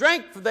spiritual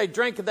drink, for they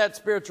drank of that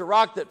spiritual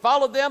rock that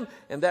followed them,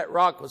 and that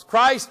rock was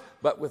Christ.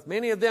 But with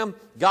many of them,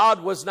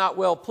 God was not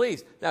well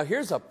pleased. Now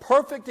here's a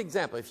perfect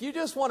example. If you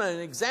just want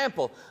an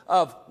example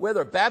of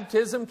whether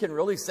baptism can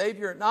really save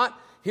you or not,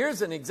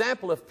 here's an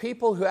example of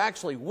people who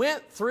actually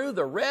went through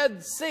the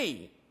Red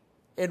Sea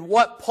in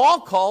what Paul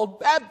called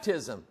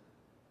baptism.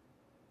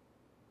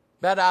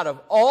 But out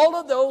of all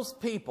of those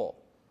people,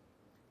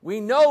 we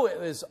know it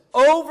was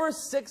over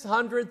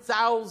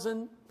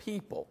 600,000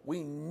 people.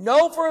 We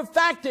know for a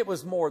fact it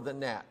was more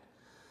than that.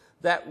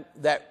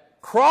 That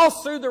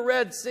crossed through the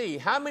Red Sea.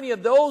 How many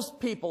of those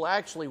people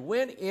actually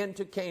went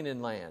into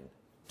Canaan land?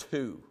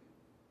 2.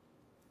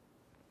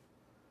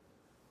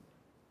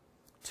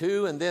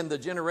 2, and then the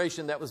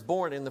generation that was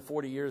born in the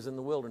 40 years in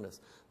the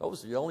wilderness.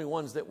 Those are the only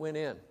ones that went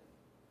in.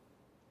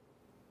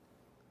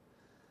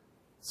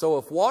 So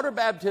if water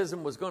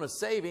baptism was going to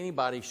save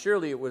anybody,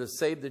 surely it would have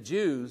saved the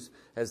Jews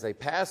as they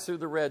passed through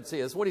the Red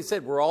Sea. That's what he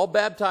said. We're all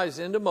baptized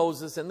into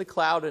Moses in the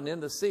cloud and in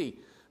the sea.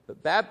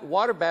 But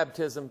water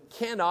baptism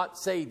cannot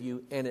save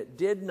you, and it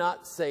did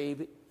not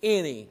save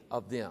any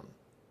of them.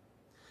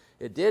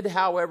 It did,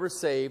 however,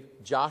 save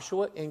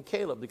Joshua and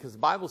Caleb, because the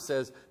Bible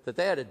says that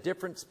they had a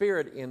different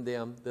spirit in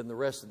them than the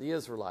rest of the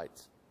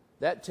Israelites.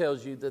 That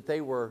tells you that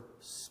they were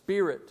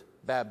spirit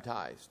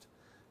baptized,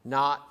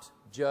 not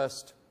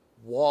just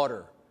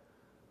water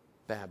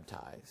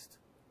baptized.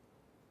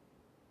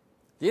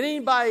 Did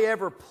anybody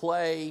ever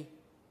play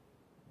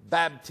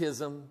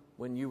baptism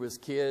when you was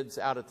kids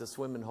out at the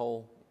swimming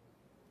hole?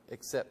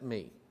 Except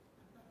me.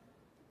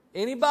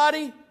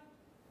 Anybody?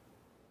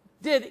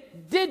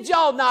 Did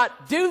y'all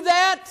not do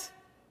that?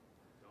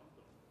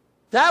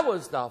 That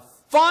was the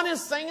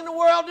funnest thing in the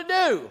world to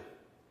do.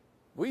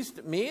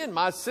 Me and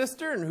my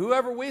sister and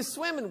whoever we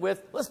swimming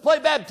with, let's play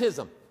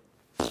baptism.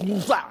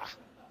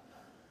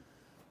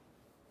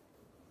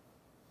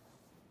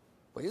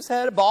 We just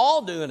had a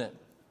ball doing it.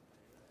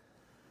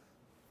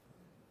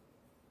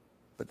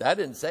 But that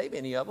didn't save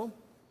any of them.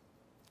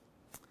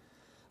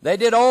 They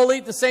did all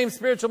eat the same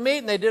spiritual meat,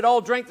 and they did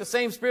all drink the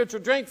same spiritual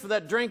drink. For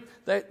that drink,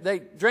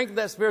 they drank of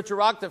that spiritual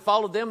rock that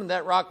followed them, and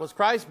that rock was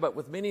Christ. But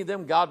with many of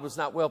them, God was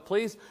not well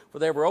pleased, for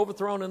they were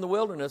overthrown in the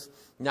wilderness.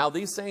 Now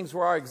these things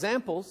were our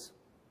examples.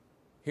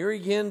 Here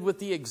again with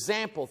the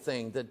example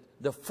thing,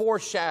 the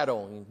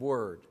foreshadowing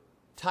word,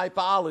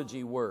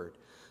 typology word.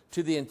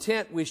 To the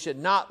intent we should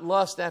not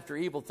lust after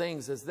evil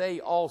things as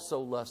they also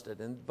lusted.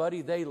 And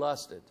buddy, they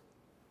lusted.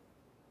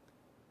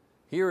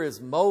 Here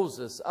is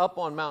Moses up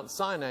on Mount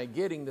Sinai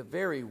getting the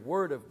very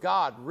word of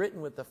God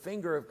written with the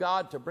finger of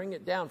God to bring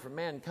it down for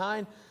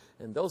mankind.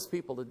 And those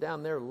people are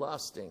down there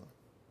lusting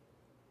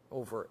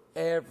over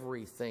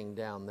everything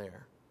down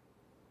there.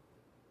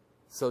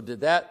 So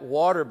did that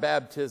water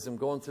baptism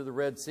going through the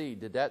Red Sea,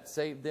 did that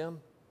save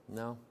them?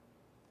 No.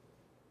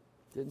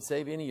 Didn't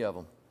save any of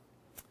them.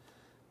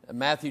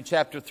 Matthew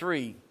chapter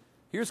 3.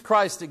 Here's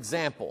Christ's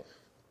example.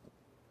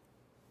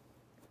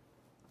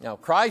 Now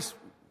Christ,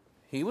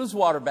 he was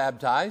water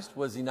baptized,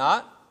 was he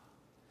not?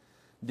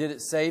 Did it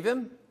save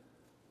him?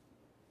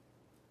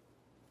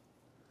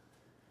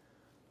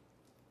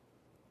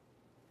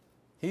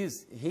 He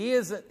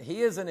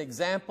is an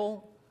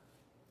example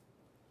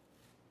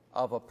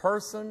of a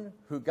person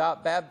who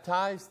got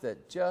baptized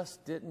that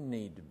just didn't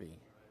need to be.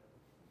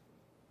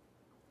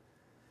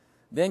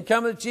 Then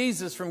cometh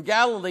Jesus from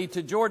Galilee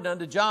to Jordan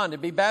unto John to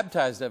be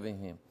baptized of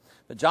him.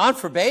 But John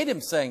forbade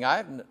him, saying,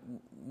 I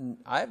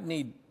have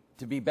need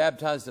to be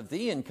baptized of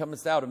thee, and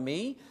comest thou to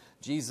me?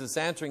 Jesus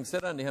answering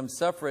said unto him,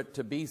 Suffer it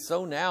to be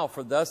so now,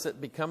 for thus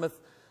it becometh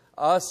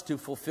us to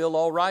fulfill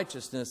all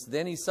righteousness.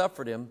 Then he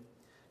suffered him.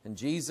 And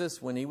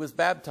Jesus, when he was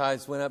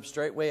baptized, went up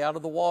straightway out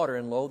of the water,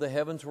 and lo, the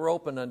heavens were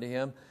opened unto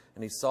him,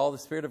 and he saw the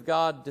Spirit of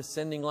God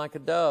descending like a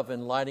dove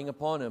and lighting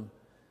upon him.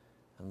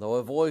 And lo,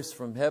 a voice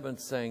from heaven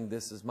saying,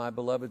 This is my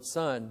beloved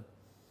Son,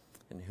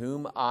 in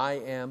whom I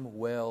am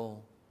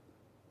well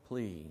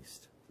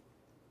pleased.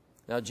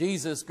 Now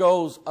Jesus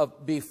goes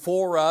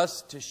before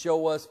us to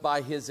show us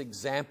by his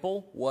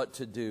example what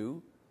to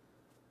do.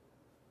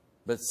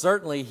 But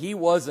certainly he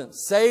wasn't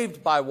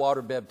saved by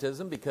water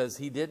baptism because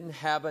he didn't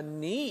have a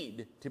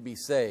need to be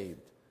saved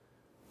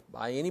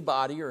by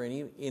anybody or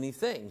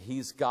anything.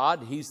 He's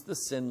God. He's the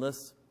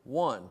sinless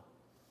one.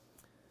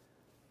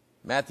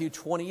 Matthew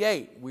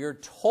 28, we are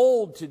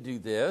told to do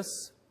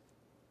this.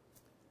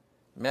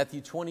 Matthew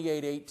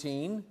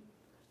 28:18.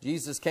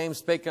 Jesus came,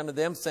 spake unto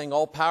them, saying,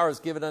 All power is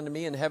given unto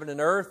me in heaven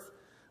and earth.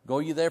 Go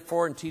ye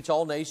therefore and teach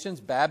all nations,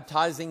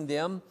 baptizing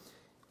them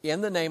in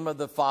the name of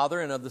the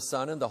Father and of the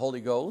Son and the Holy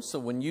Ghost. So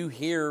when you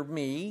hear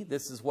me,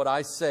 this is what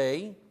I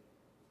say.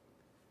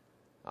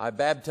 I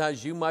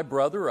baptize you, my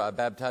brother, or I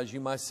baptize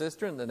you, my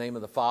sister, in the name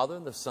of the Father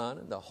and the Son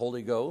and the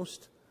Holy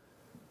Ghost.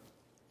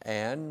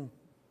 And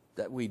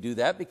that we do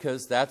that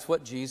because that's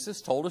what Jesus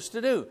told us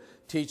to do,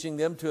 teaching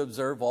them to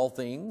observe all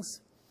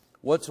things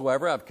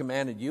whatsoever I've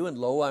commanded you, and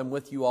lo, I'm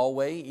with you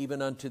always,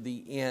 even unto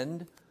the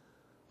end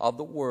of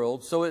the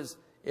world. So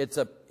it's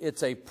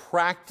a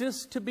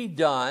practice to be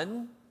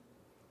done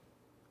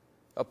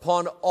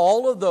upon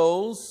all of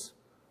those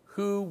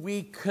who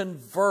we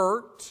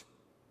convert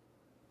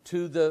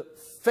to the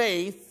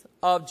faith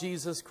of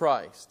Jesus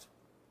Christ.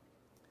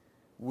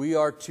 We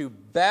are to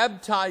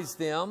baptize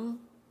them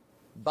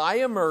by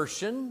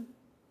immersion,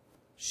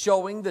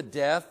 showing the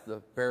death,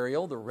 the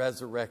burial, the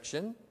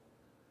resurrection,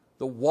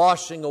 the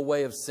washing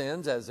away of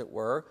sins, as it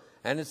were.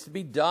 And it's to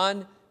be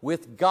done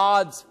with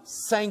God's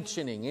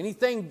sanctioning.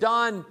 Anything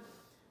done,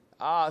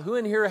 who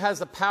in here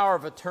has a power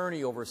of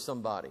attorney over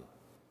somebody?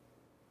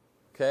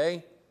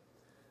 Okay?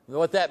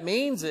 What that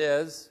means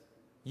is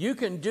you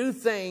can do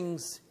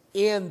things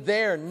in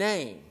their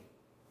name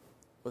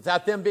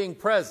without them being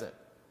present.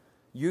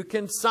 You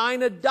can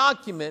sign a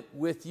document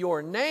with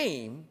your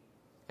name,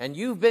 and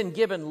you've been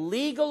given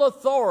legal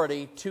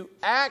authority to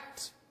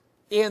act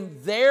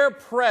in their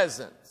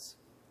presence.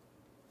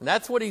 And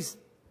that's what he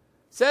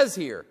says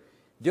here.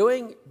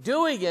 Doing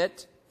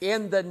it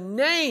in the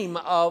name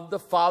of the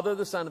Father,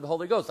 the Son, and the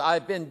Holy Ghost.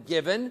 I've been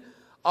given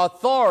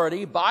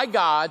authority by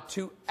God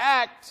to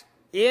act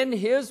in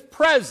His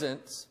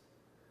presence,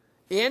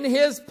 in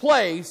His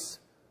place,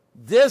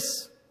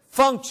 this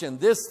function,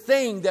 this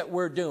thing that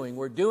we're doing.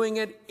 We're doing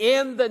it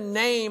in the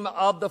name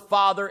of the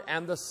Father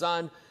and the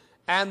Son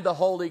and the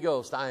Holy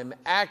Ghost. I am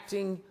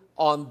acting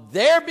on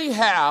their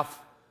behalf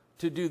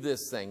to do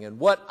this thing. And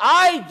what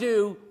I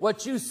do,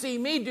 what you see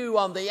me do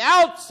on the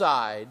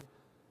outside,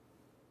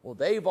 well,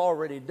 they've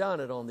already done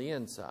it on the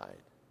inside.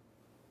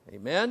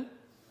 Amen?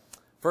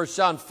 1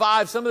 John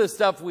 5, some of this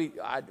stuff, we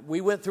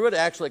went through it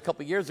actually a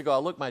couple years ago. I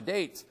looked my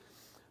dates.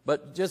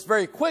 But just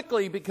very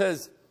quickly,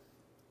 because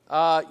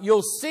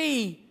you'll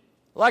see,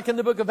 like in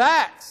the book of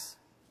Acts,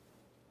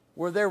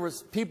 where there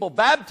was people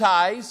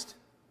baptized.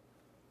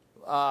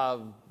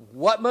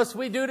 What must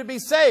we do to be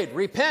saved?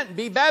 Repent and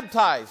be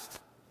baptized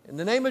in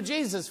the name of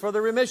Jesus for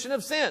the remission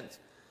of sins.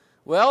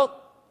 Well,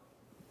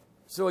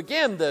 so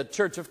again, the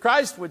Church of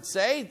Christ would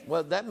say,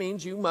 well, that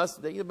means you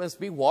must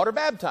be water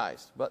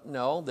baptized. But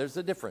no, there's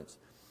a difference.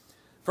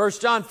 1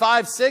 John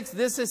 5, 6,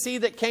 this is he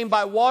that came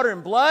by water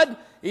and blood,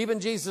 even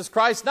Jesus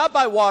Christ, not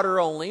by water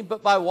only,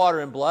 but by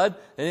water and blood.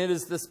 And it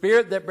is the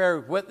Spirit that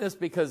bears witness,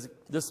 because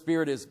the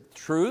Spirit is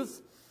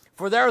truth.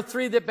 For there are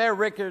three that bear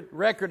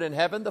record in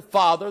heaven, the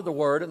Father, the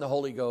Word, and the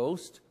Holy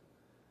Ghost.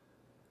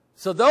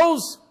 So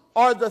those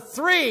are the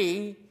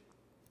three.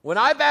 When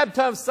I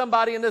baptize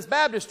somebody in this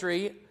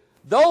baptistry,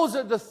 those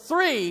are the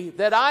three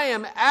that I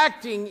am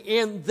acting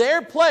in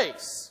their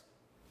place.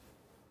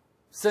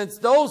 Since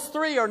those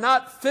three are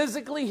not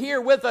physically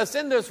here with us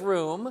in this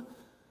room,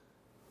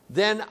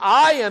 then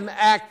I am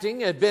acting,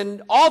 have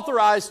been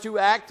authorized to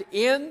act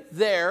in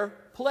their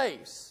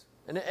place.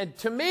 And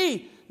to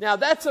me, now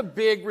that's a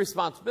big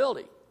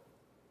responsibility.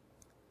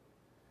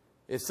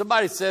 If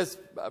somebody says,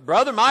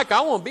 Brother Mike,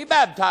 I won't be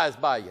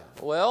baptized by you.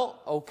 Well,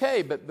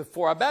 okay, but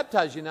before I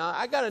baptize you now,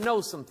 I got to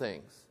know some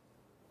things.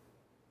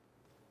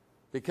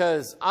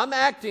 Because I'm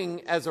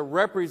acting as a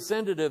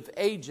representative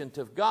agent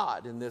of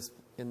God in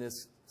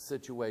this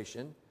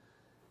situation.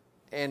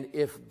 And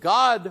if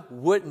God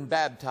wouldn't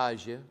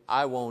baptize you,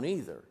 I won't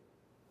either.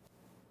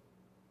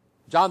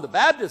 John the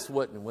Baptist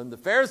wouldn't. When the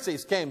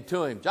Pharisees came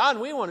to him, John,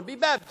 we want to be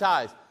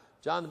baptized.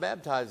 John the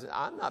Baptist,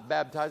 I'm not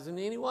baptizing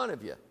any one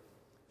of you.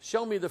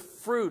 Show me the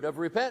fruit of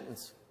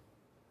repentance.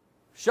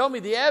 Show me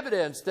the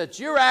evidence that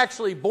you're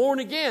actually born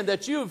again,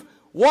 that you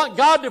want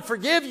God to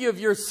forgive you of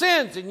your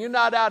sins, and you're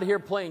not out here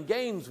playing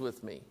games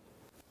with me.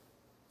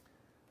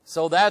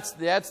 So that's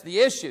the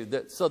issue.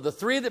 So the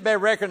three that bear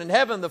record in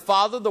heaven, the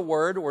Father, the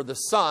Word, or the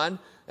Son,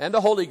 and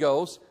the Holy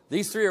Ghost,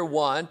 these three are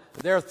one.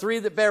 There are three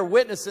that bear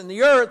witness in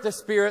the earth, the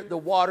Spirit, the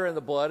water, and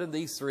the blood, and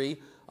these three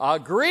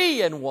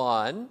agree in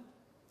one.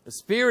 The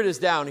Spirit is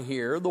down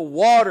here, the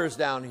water is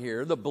down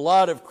here, the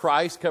blood of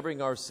Christ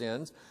covering our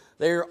sins.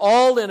 They're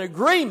all in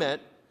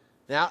agreement.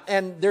 Now,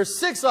 and there's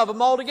 6 of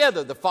them all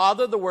together. The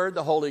Father, the Word,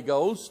 the Holy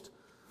Ghost,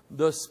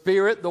 the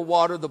Spirit, the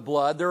water, the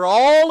blood. They're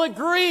all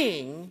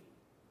agreeing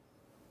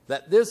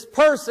that this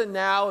person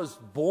now is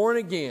born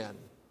again.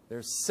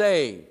 They're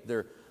saved.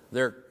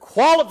 Their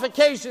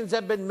qualifications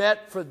have been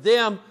met for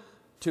them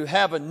to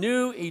have a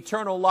new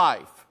eternal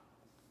life.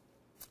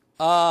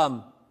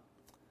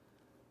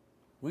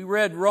 We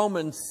read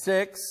Romans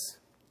 6.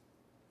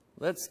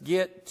 Let's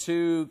get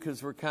to,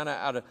 because we're kind of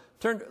out of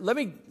turn. Let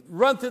me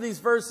run through these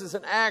verses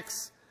in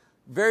Acts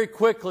very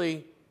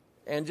quickly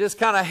and just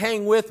kind of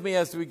hang with me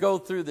as we go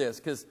through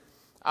this, because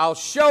I'll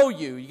show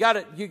you. You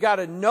got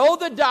to know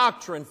the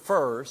doctrine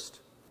first.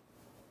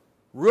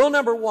 Rule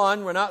number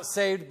 1, we're not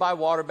saved by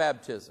water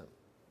baptism.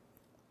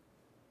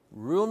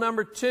 Rule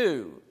number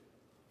 2,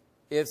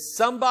 if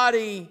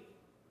somebody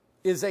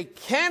is a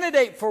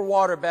candidate for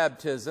water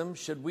baptism,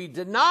 should we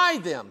deny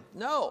them?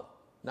 No,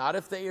 not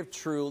if they have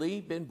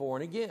truly been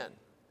born again.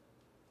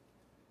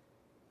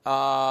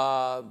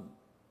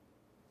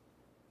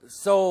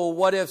 So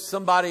what if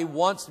somebody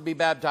wants to be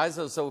baptized?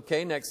 It's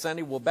okay, next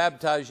Sunday we'll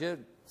baptize you.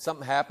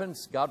 Something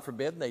happens, God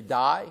forbid, and they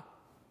die.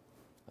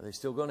 Are they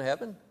still going to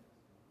heaven?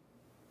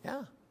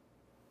 Yeah,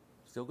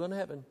 still going to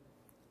heaven.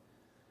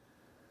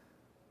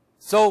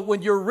 So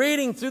when you're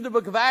reading through the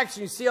book of Acts,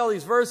 you see all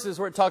these verses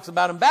where it talks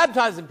about them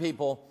baptizing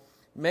people.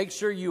 Make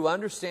sure you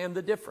understand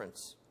the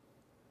difference.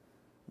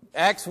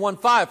 Acts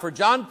 1:5, for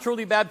John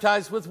truly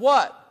baptized with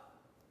what?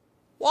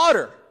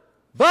 Water.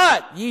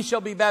 But ye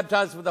shall be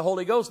baptized with the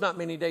Holy Ghost not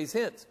many days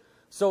hence.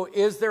 So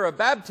is there a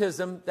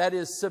baptism that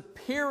is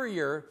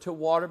superior to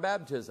water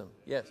baptism?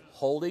 Yes,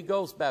 Holy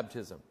Ghost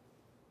baptism.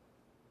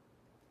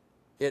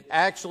 It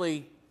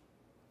actually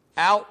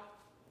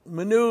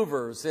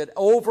outmaneuvers, it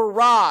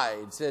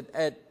overrides,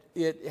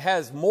 it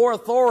has more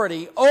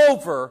authority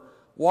over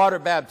water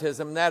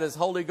baptism, and that is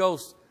Holy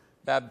Ghost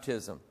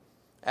baptism.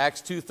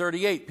 Acts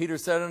 2:38, Peter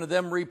said unto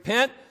them,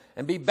 repent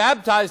and be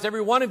baptized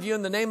every one of you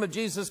in the name of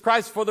Jesus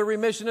Christ for the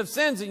remission of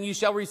sins, and you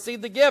shall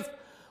receive the gift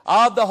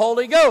of the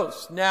Holy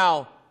Ghost.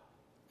 Now,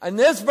 in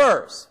this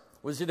verse,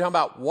 was he talking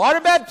about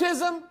water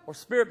baptism or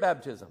spirit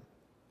baptism?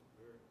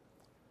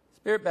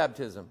 Spirit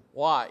baptism.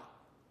 Why?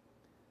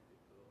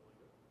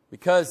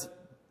 Because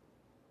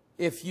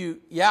it's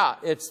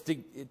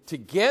to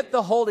get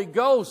the Holy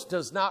Ghost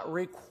does not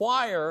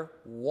require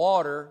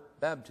water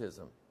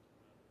baptism.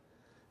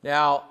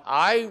 Now,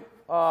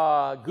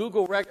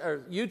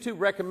 YouTube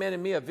recommended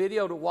me a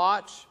video to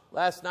watch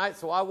last night,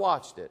 so I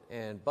watched it.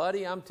 And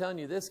buddy, I'm telling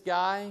you, this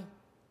guy,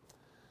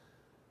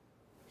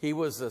 he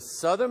was a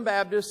Southern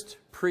Baptist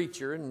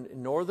preacher in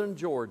northern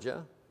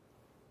Georgia.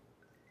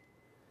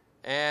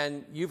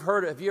 And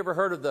have you ever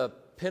heard of the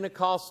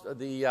Pentecost,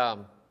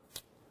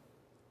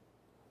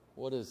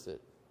 what is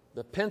it?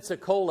 The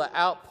Pensacola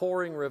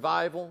Outpouring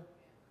Revival?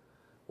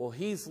 Well,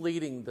 he's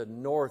leading the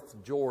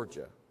North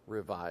Georgia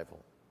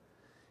Revival.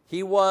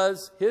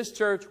 His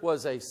church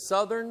was a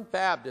Southern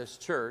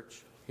Baptist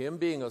church, him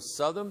being a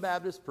Southern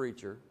Baptist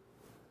preacher.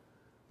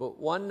 But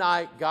one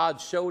night, God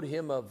showed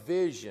him a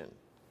vision.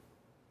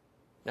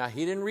 Now,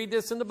 he didn't read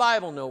this in the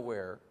Bible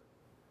nowhere.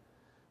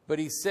 But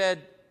he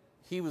said,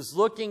 he was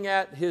looking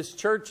at his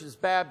church's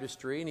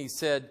baptistry, and he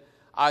said,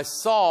 I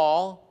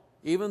saw,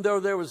 even though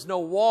there was no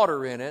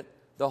water in it,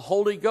 the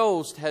Holy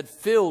Ghost had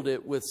filled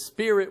it with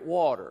spirit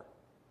water.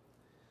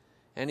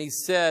 And he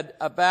said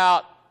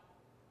about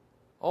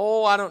 4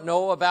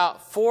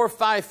 or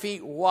 5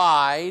 feet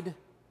wide,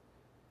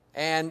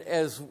 and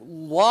as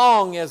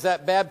long as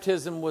that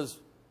baptism was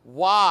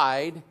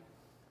wide,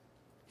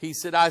 he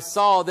said, I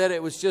saw that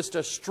it was just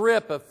a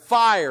strip of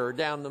fire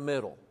down the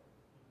middle.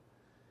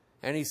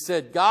 And he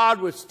said, God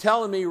was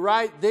telling me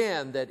right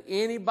then that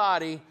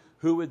anybody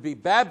who would be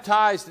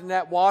baptized in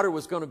that water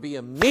was going to be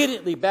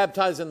immediately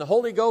baptized in the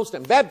Holy Ghost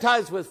and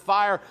baptized with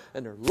fire,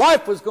 and their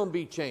life was going to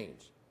be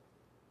changed.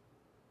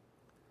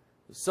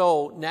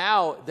 So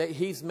now that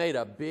he's made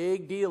a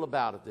big deal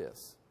about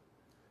this.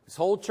 His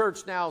whole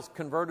church now is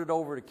converted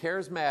over to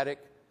charismatic.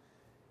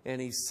 And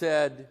he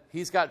said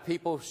he's got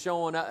people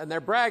showing up, and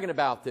they're bragging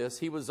about this.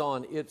 He was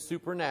on It's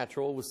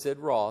Supernatural with Sid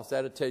Ross.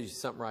 That'll tell you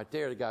something right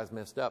there. The guy's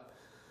messed up.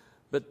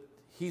 But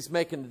he's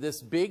making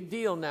this big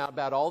deal now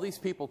about all these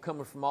people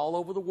coming from all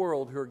over the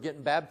world who are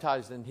getting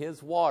baptized in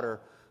his water,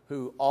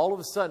 who all of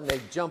a sudden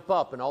they jump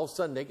up, and all of a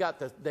sudden they got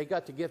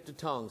the gift of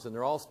tongues, and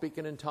they're all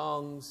speaking in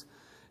tongues.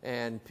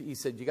 And he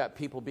said, you got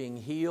people being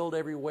healed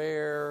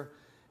everywhere.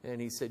 And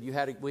he said,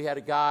 we had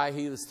a guy,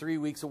 he was 3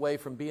 weeks away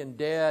from being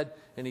dead.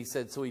 And he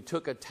said, so he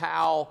took a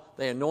towel,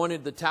 they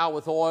anointed the towel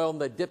with oil,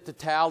 and they dipped the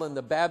towel in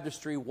the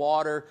baptistry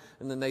water,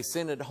 and then they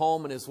sent it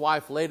home, and his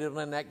wife laid it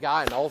on that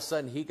guy, and all of a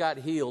sudden he got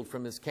healed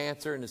from his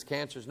cancer, and his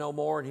cancer's no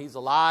more, and he's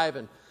alive,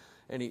 and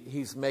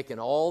he's making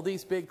all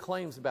these big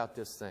claims about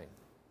this thing.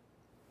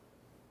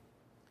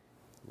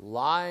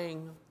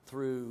 Lying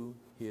through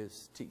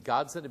his teeth.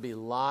 God said it'd be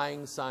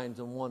lying signs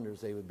and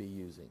wonders they would be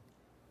using.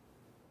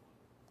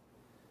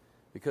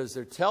 Because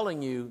they're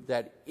telling you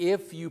that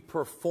if you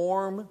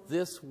perform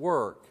this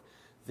work,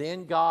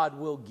 then God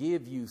will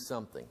give you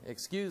something.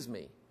 Excuse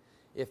me.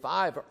 If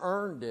I've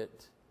earned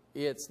it,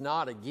 it's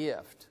not a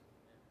gift.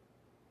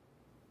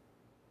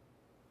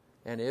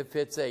 And if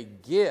it's a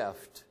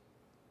gift,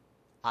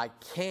 I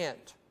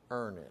can't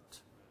earn it.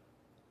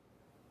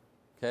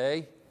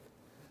 Okay?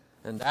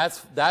 And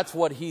that's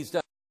what he's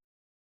done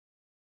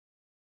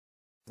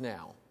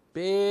now.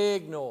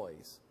 Big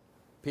noise.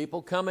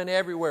 People coming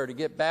everywhere to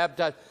get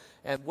baptized.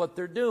 And what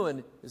they're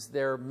doing is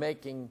they're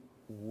making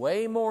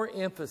way more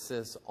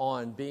emphasis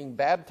on being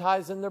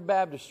baptized in their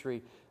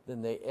baptistry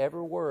than they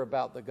ever were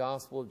about the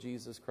gospel of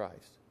Jesus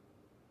Christ.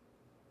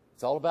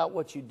 It's all about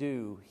what you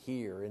do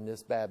here in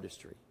this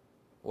baptistry.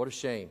 What a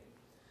shame.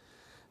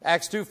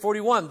 Acts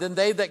 2:41, then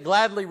they that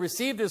gladly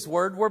received his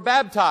word were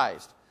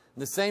baptized.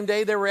 And the same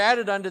day there were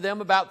added unto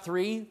them about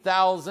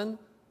 3,000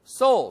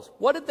 souls.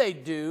 What did they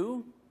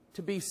do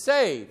to be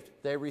saved?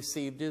 They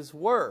received his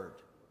word.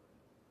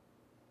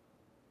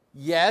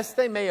 Yes,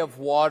 they may have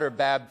water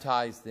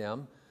baptized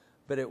them,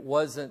 but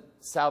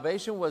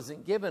salvation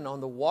wasn't given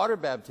on the water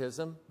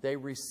baptism. They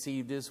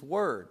received his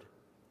word.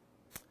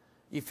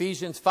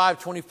 Ephesians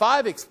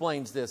 5:25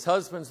 explains this.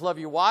 Husbands, love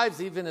your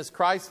wives, even as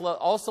Christ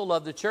also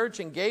loved the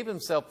church and gave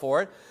himself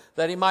for it,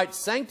 that he might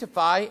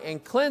sanctify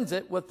and cleanse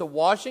it with the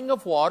washing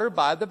of water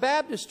by the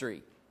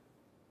baptistry.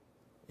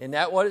 Isn't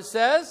that what it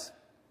says?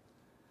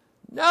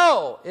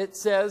 No, it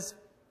says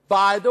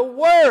by the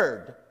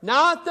Word,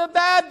 not the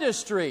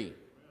baptistry.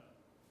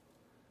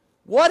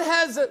 What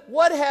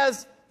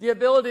has the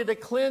ability to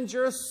cleanse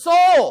your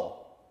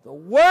soul? The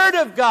Word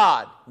of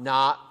God,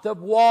 not the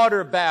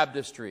water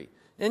baptistry.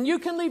 And you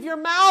can leave your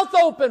mouth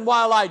open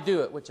while I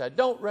do it, which I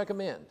don't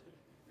recommend.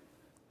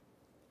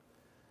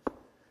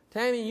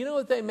 Tammy, you know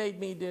what they made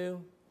me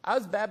do? I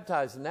was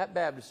baptized in that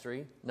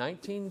baptistry,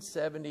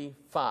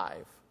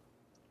 1975.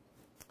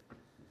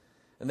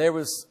 And there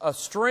was a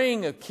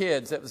string of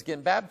kids that was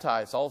getting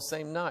baptized all the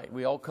same night.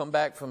 We all come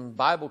back from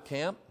Bible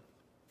camp.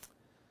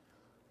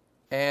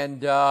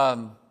 And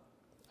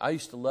I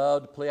used to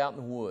love to play out in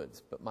the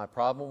woods. But my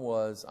problem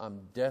was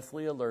I'm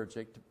deathly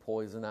allergic to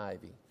poison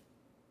ivy.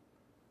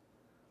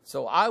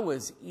 So I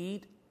was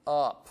eat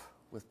up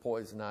with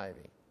poison ivy.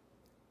 You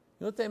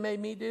know what they made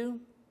me do?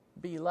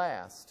 Be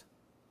last.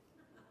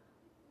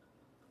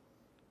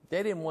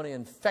 They didn't want to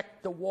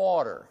infect the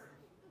water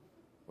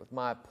with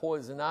my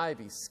poison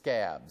ivy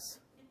scabs.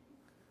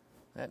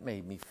 That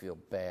made me feel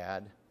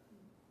bad.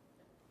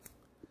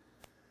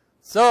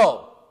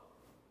 So,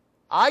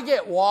 I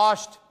get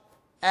washed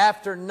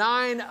after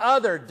 9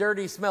 other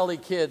dirty, smelly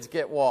kids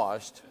get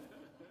washed.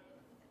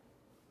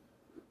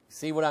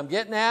 See what I'm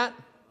getting at?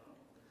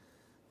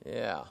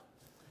 Yeah.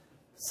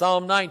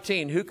 Psalm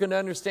 19, who can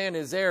understand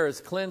his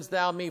errors? Cleanse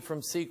thou me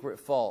from secret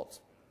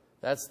faults.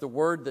 That's the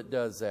word that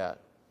does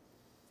that.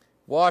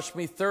 Wash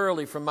me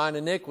thoroughly from mine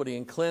iniquity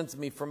and cleanse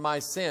me from my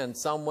sin.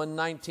 Psalm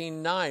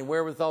 119:9,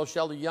 wherewithal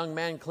shall a young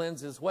man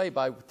cleanse his way?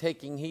 By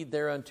taking heed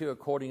thereunto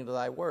according to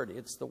thy word.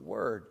 It's the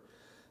word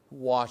that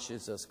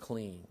washes us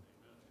clean,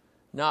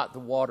 not the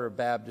water of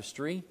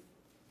baptistry.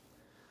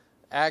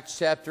 Acts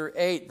chapter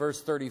 8,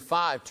 verse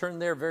 35. Turn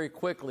there very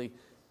quickly.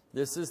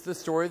 This is the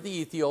story of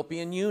the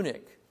Ethiopian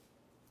eunuch.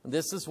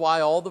 This is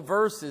why all the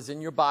verses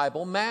in your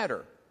Bible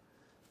matter.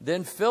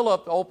 Then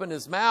Philip opened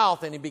his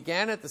mouth, and he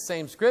began at the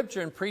same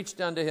scripture and preached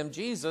unto him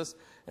Jesus.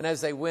 And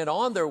as they went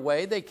on their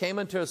way, they came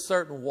unto a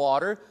certain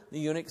water. The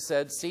eunuch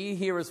said, See,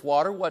 here is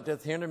water. What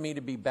doth hinder me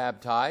to be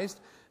baptized?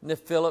 And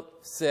Philip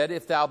said,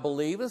 If thou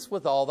believest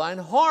with all thine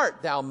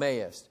heart, thou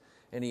mayest.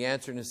 And he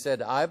answered and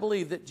said, I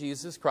believe that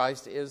Jesus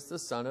Christ is the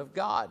Son of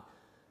God.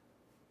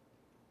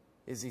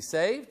 Is he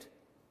saved?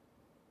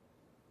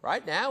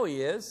 Right now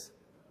he is.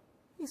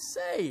 He's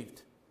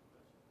saved.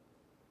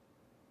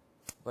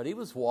 But he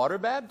was water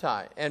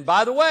baptized. And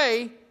by the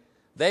way,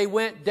 they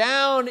went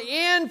down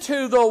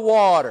into the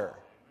water.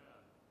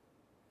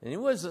 And he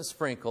wasn't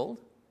sprinkled.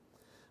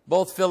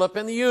 Both Philip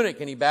and the eunuch.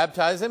 And he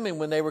baptized them. And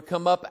when they were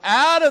come up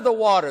out of the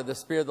water, the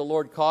Spirit of the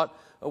Lord caught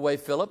away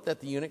Philip, that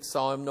the eunuch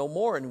saw him no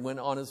more, and went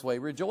on his way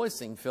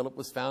rejoicing. Philip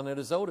was found at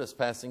Azotus,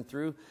 passing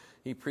through.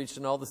 He preached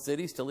in all the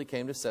cities till he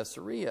came to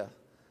Caesarea.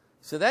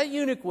 So that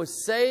eunuch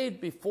was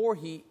saved before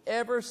he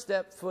ever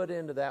stepped foot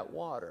into that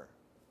water.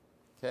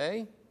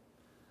 Okay?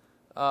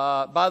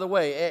 By the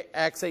way,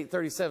 Acts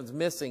 8:37 is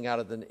missing out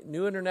of the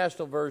New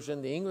International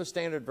Version, the English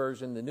Standard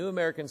Version, the New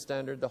American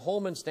Standard, the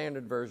Holman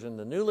Standard Version,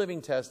 the New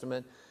Living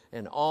Testament,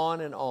 and on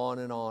and on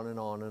and on and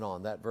on and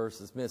on. That verse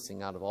is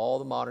missing out of all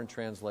the modern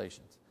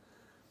translations.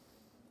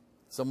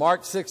 So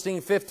Mark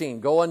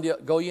 16:15,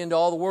 go ye into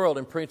all the world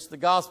and preach the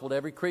gospel to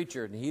every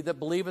creature. And he that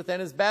believeth and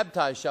is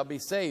baptized shall be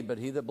saved, but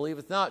he that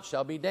believeth not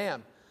shall be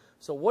damned.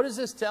 So what is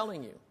this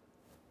telling you?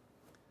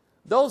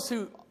 Those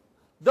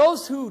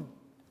who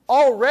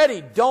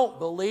already don't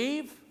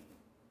believe,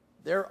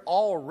 they're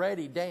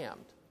already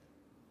damned.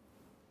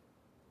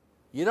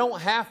 You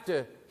don't have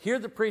to hear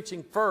the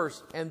preaching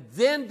first and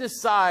then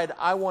decide,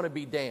 I want to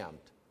be damned.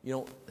 You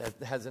know, that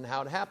hasn't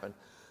how it happened.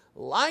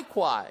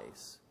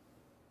 Likewise,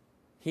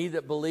 he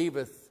that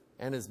believeth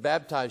and is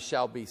baptized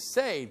shall be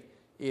saved.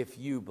 If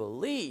you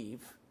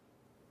believe,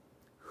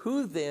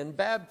 who then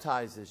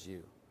baptizes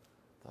you?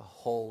 The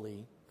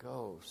Holy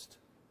Ghost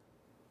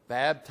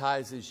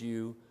baptizes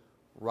you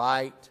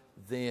right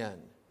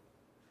then,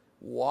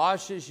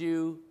 washes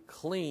you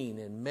clean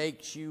and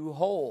makes you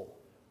whole.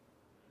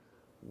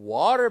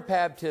 Water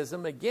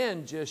baptism,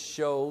 again, just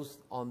shows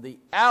on the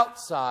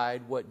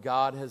outside what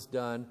God has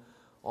done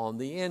on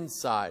the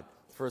inside.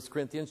 1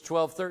 Corinthians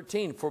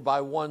 12:13, for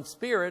by one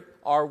Spirit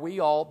are we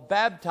all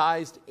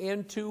baptized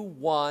into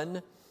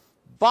one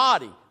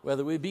body,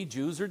 whether we be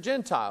Jews or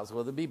Gentiles,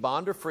 whether we be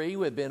bond or free,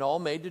 we have been all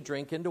made to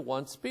drink into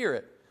one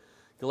Spirit.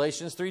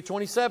 Galatians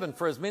 3:27,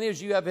 for as many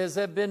as you have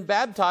been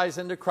baptized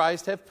into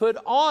Christ have put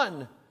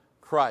on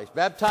Christ.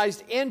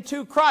 Baptized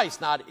into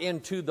Christ, not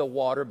into the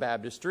water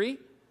baptistry.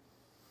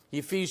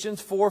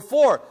 Ephesians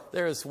 4:4,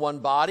 there is one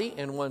body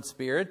and one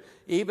Spirit,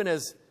 even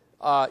as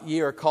ye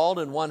are called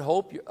in one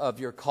hope of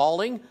your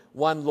calling,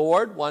 one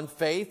Lord, one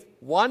faith,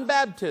 one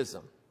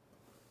baptism.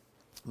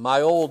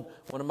 One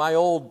of my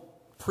old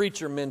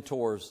preacher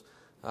mentors,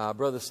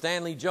 Brother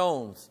Stanley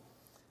Jones,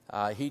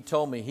 he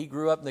told me he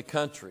grew up in the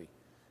country.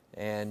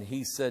 And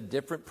he said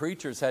different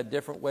preachers had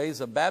different ways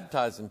of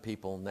baptizing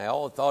people. And they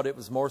all thought it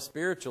was more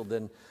spiritual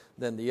than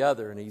the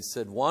other. And he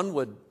said one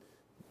would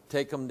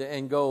take them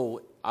and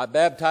go, I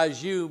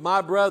baptize you,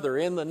 my brother,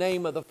 in the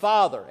name of the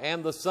Father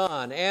and the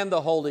Son and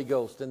the Holy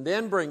Ghost. And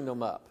then bring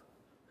them up.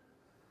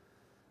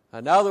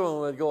 Another one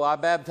would go, I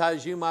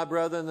baptize you, my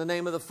brother, in the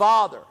name of the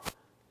Father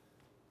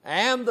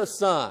and the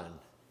Son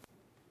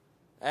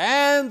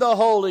and the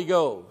Holy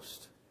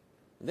Ghost.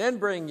 And then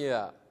bring you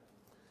up.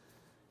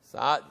 So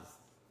I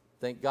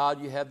thank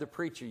God you have the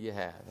preacher you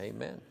have.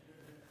 Amen.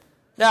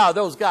 Now, are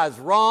those guys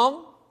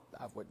wrong?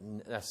 I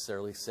wouldn't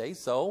necessarily say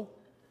so.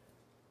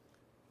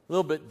 A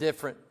little bit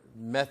different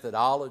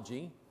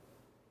methodology.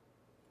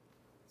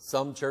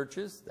 Some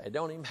churches, they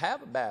don't even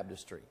have a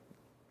baptistry.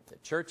 The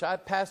church I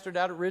pastored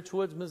out at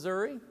Richwoods,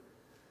 Missouri,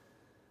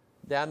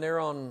 down there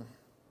on,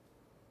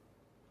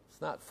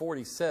 it's not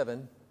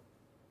 47,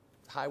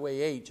 Highway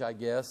H, I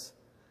guess.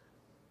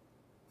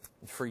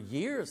 For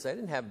years, they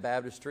didn't have a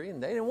baptistry,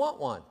 and they didn't want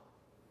one.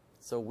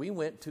 So we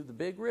went to the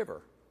Big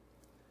River.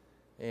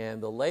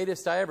 And the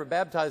latest I ever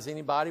baptized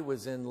anybody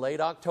was in late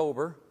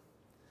October.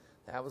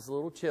 That was a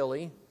little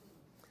chilly.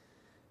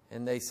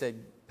 And they said,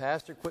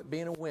 Pastor, quit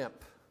being a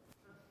wimp.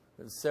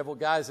 There's several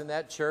guys in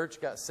that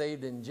church got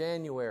saved in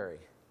January.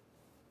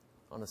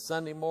 On a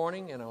Sunday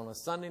morning and on a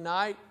Sunday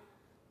night,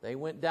 they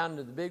went down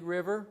to the Big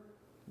River,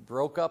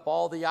 broke up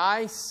all the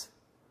ice,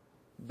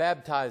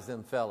 baptized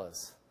them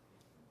fellas.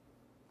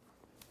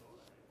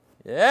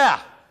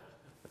 Yeah,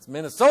 it's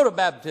Minnesota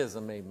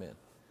baptism, amen.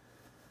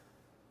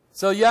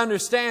 So you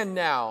understand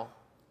now,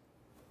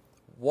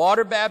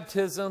 water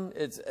baptism,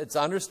 it's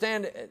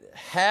understand,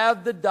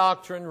 have the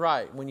doctrine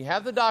right. When you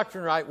have the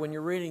doctrine right, when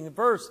you're reading the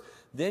verse,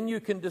 then you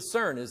can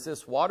discern, is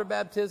this water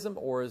baptism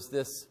or is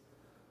this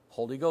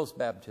Holy Ghost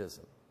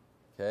baptism?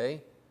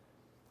 Okay?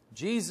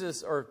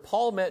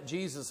 Paul met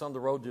Jesus on the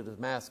road to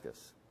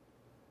Damascus.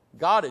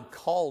 God had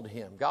called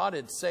him. God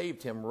had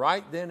saved him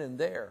right then and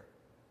there.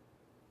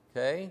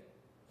 Okay?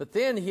 But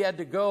then he had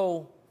to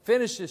go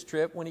finish his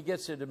trip. When he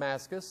gets to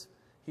Damascus,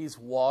 he's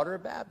water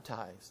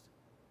baptized.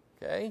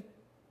 Okay?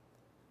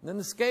 And then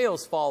the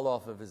scales fall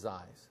off of his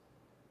eyes.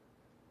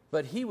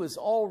 But he was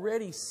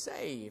already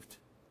saved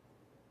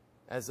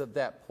as of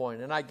that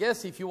point. And I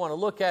guess if you want to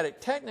look at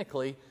it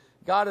technically,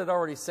 God had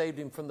already saved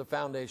him from the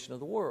foundation of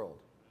the world.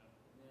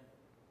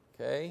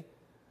 Okay?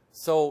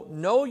 So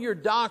know your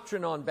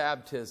doctrine on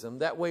baptism.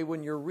 That way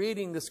when you're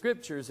reading the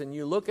scriptures and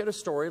you look at a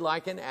story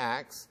like in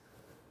Acts,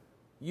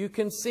 you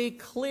can see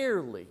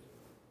clearly.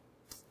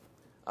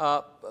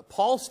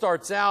 Paul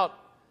starts out,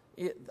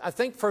 I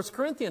think 1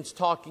 Corinthians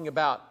talking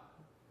about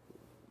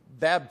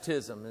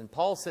baptism. And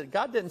Paul said,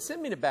 God didn't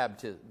send me to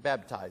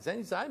baptize. And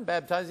he said, I didn't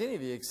baptize any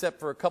of you except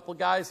for a couple of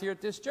guys here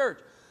at this church.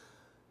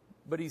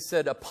 But he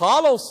said,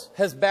 Apollos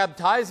has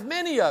baptized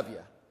many of you.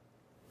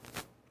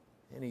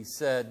 And he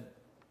said,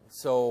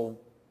 so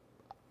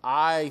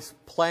I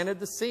planted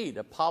the seed,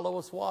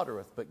 Apollos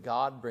watereth, but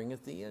God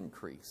bringeth the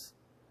increase.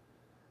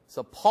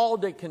 So Paul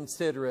did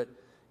consider it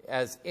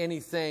as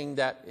anything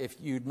that if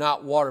you're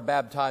not water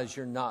baptized,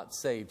 you're not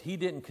saved. He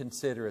didn't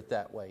consider it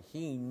that way.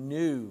 He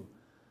knew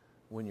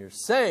when you're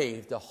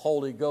saved, the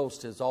Holy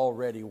Ghost has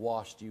already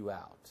washed you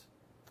out.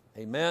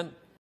 Amen.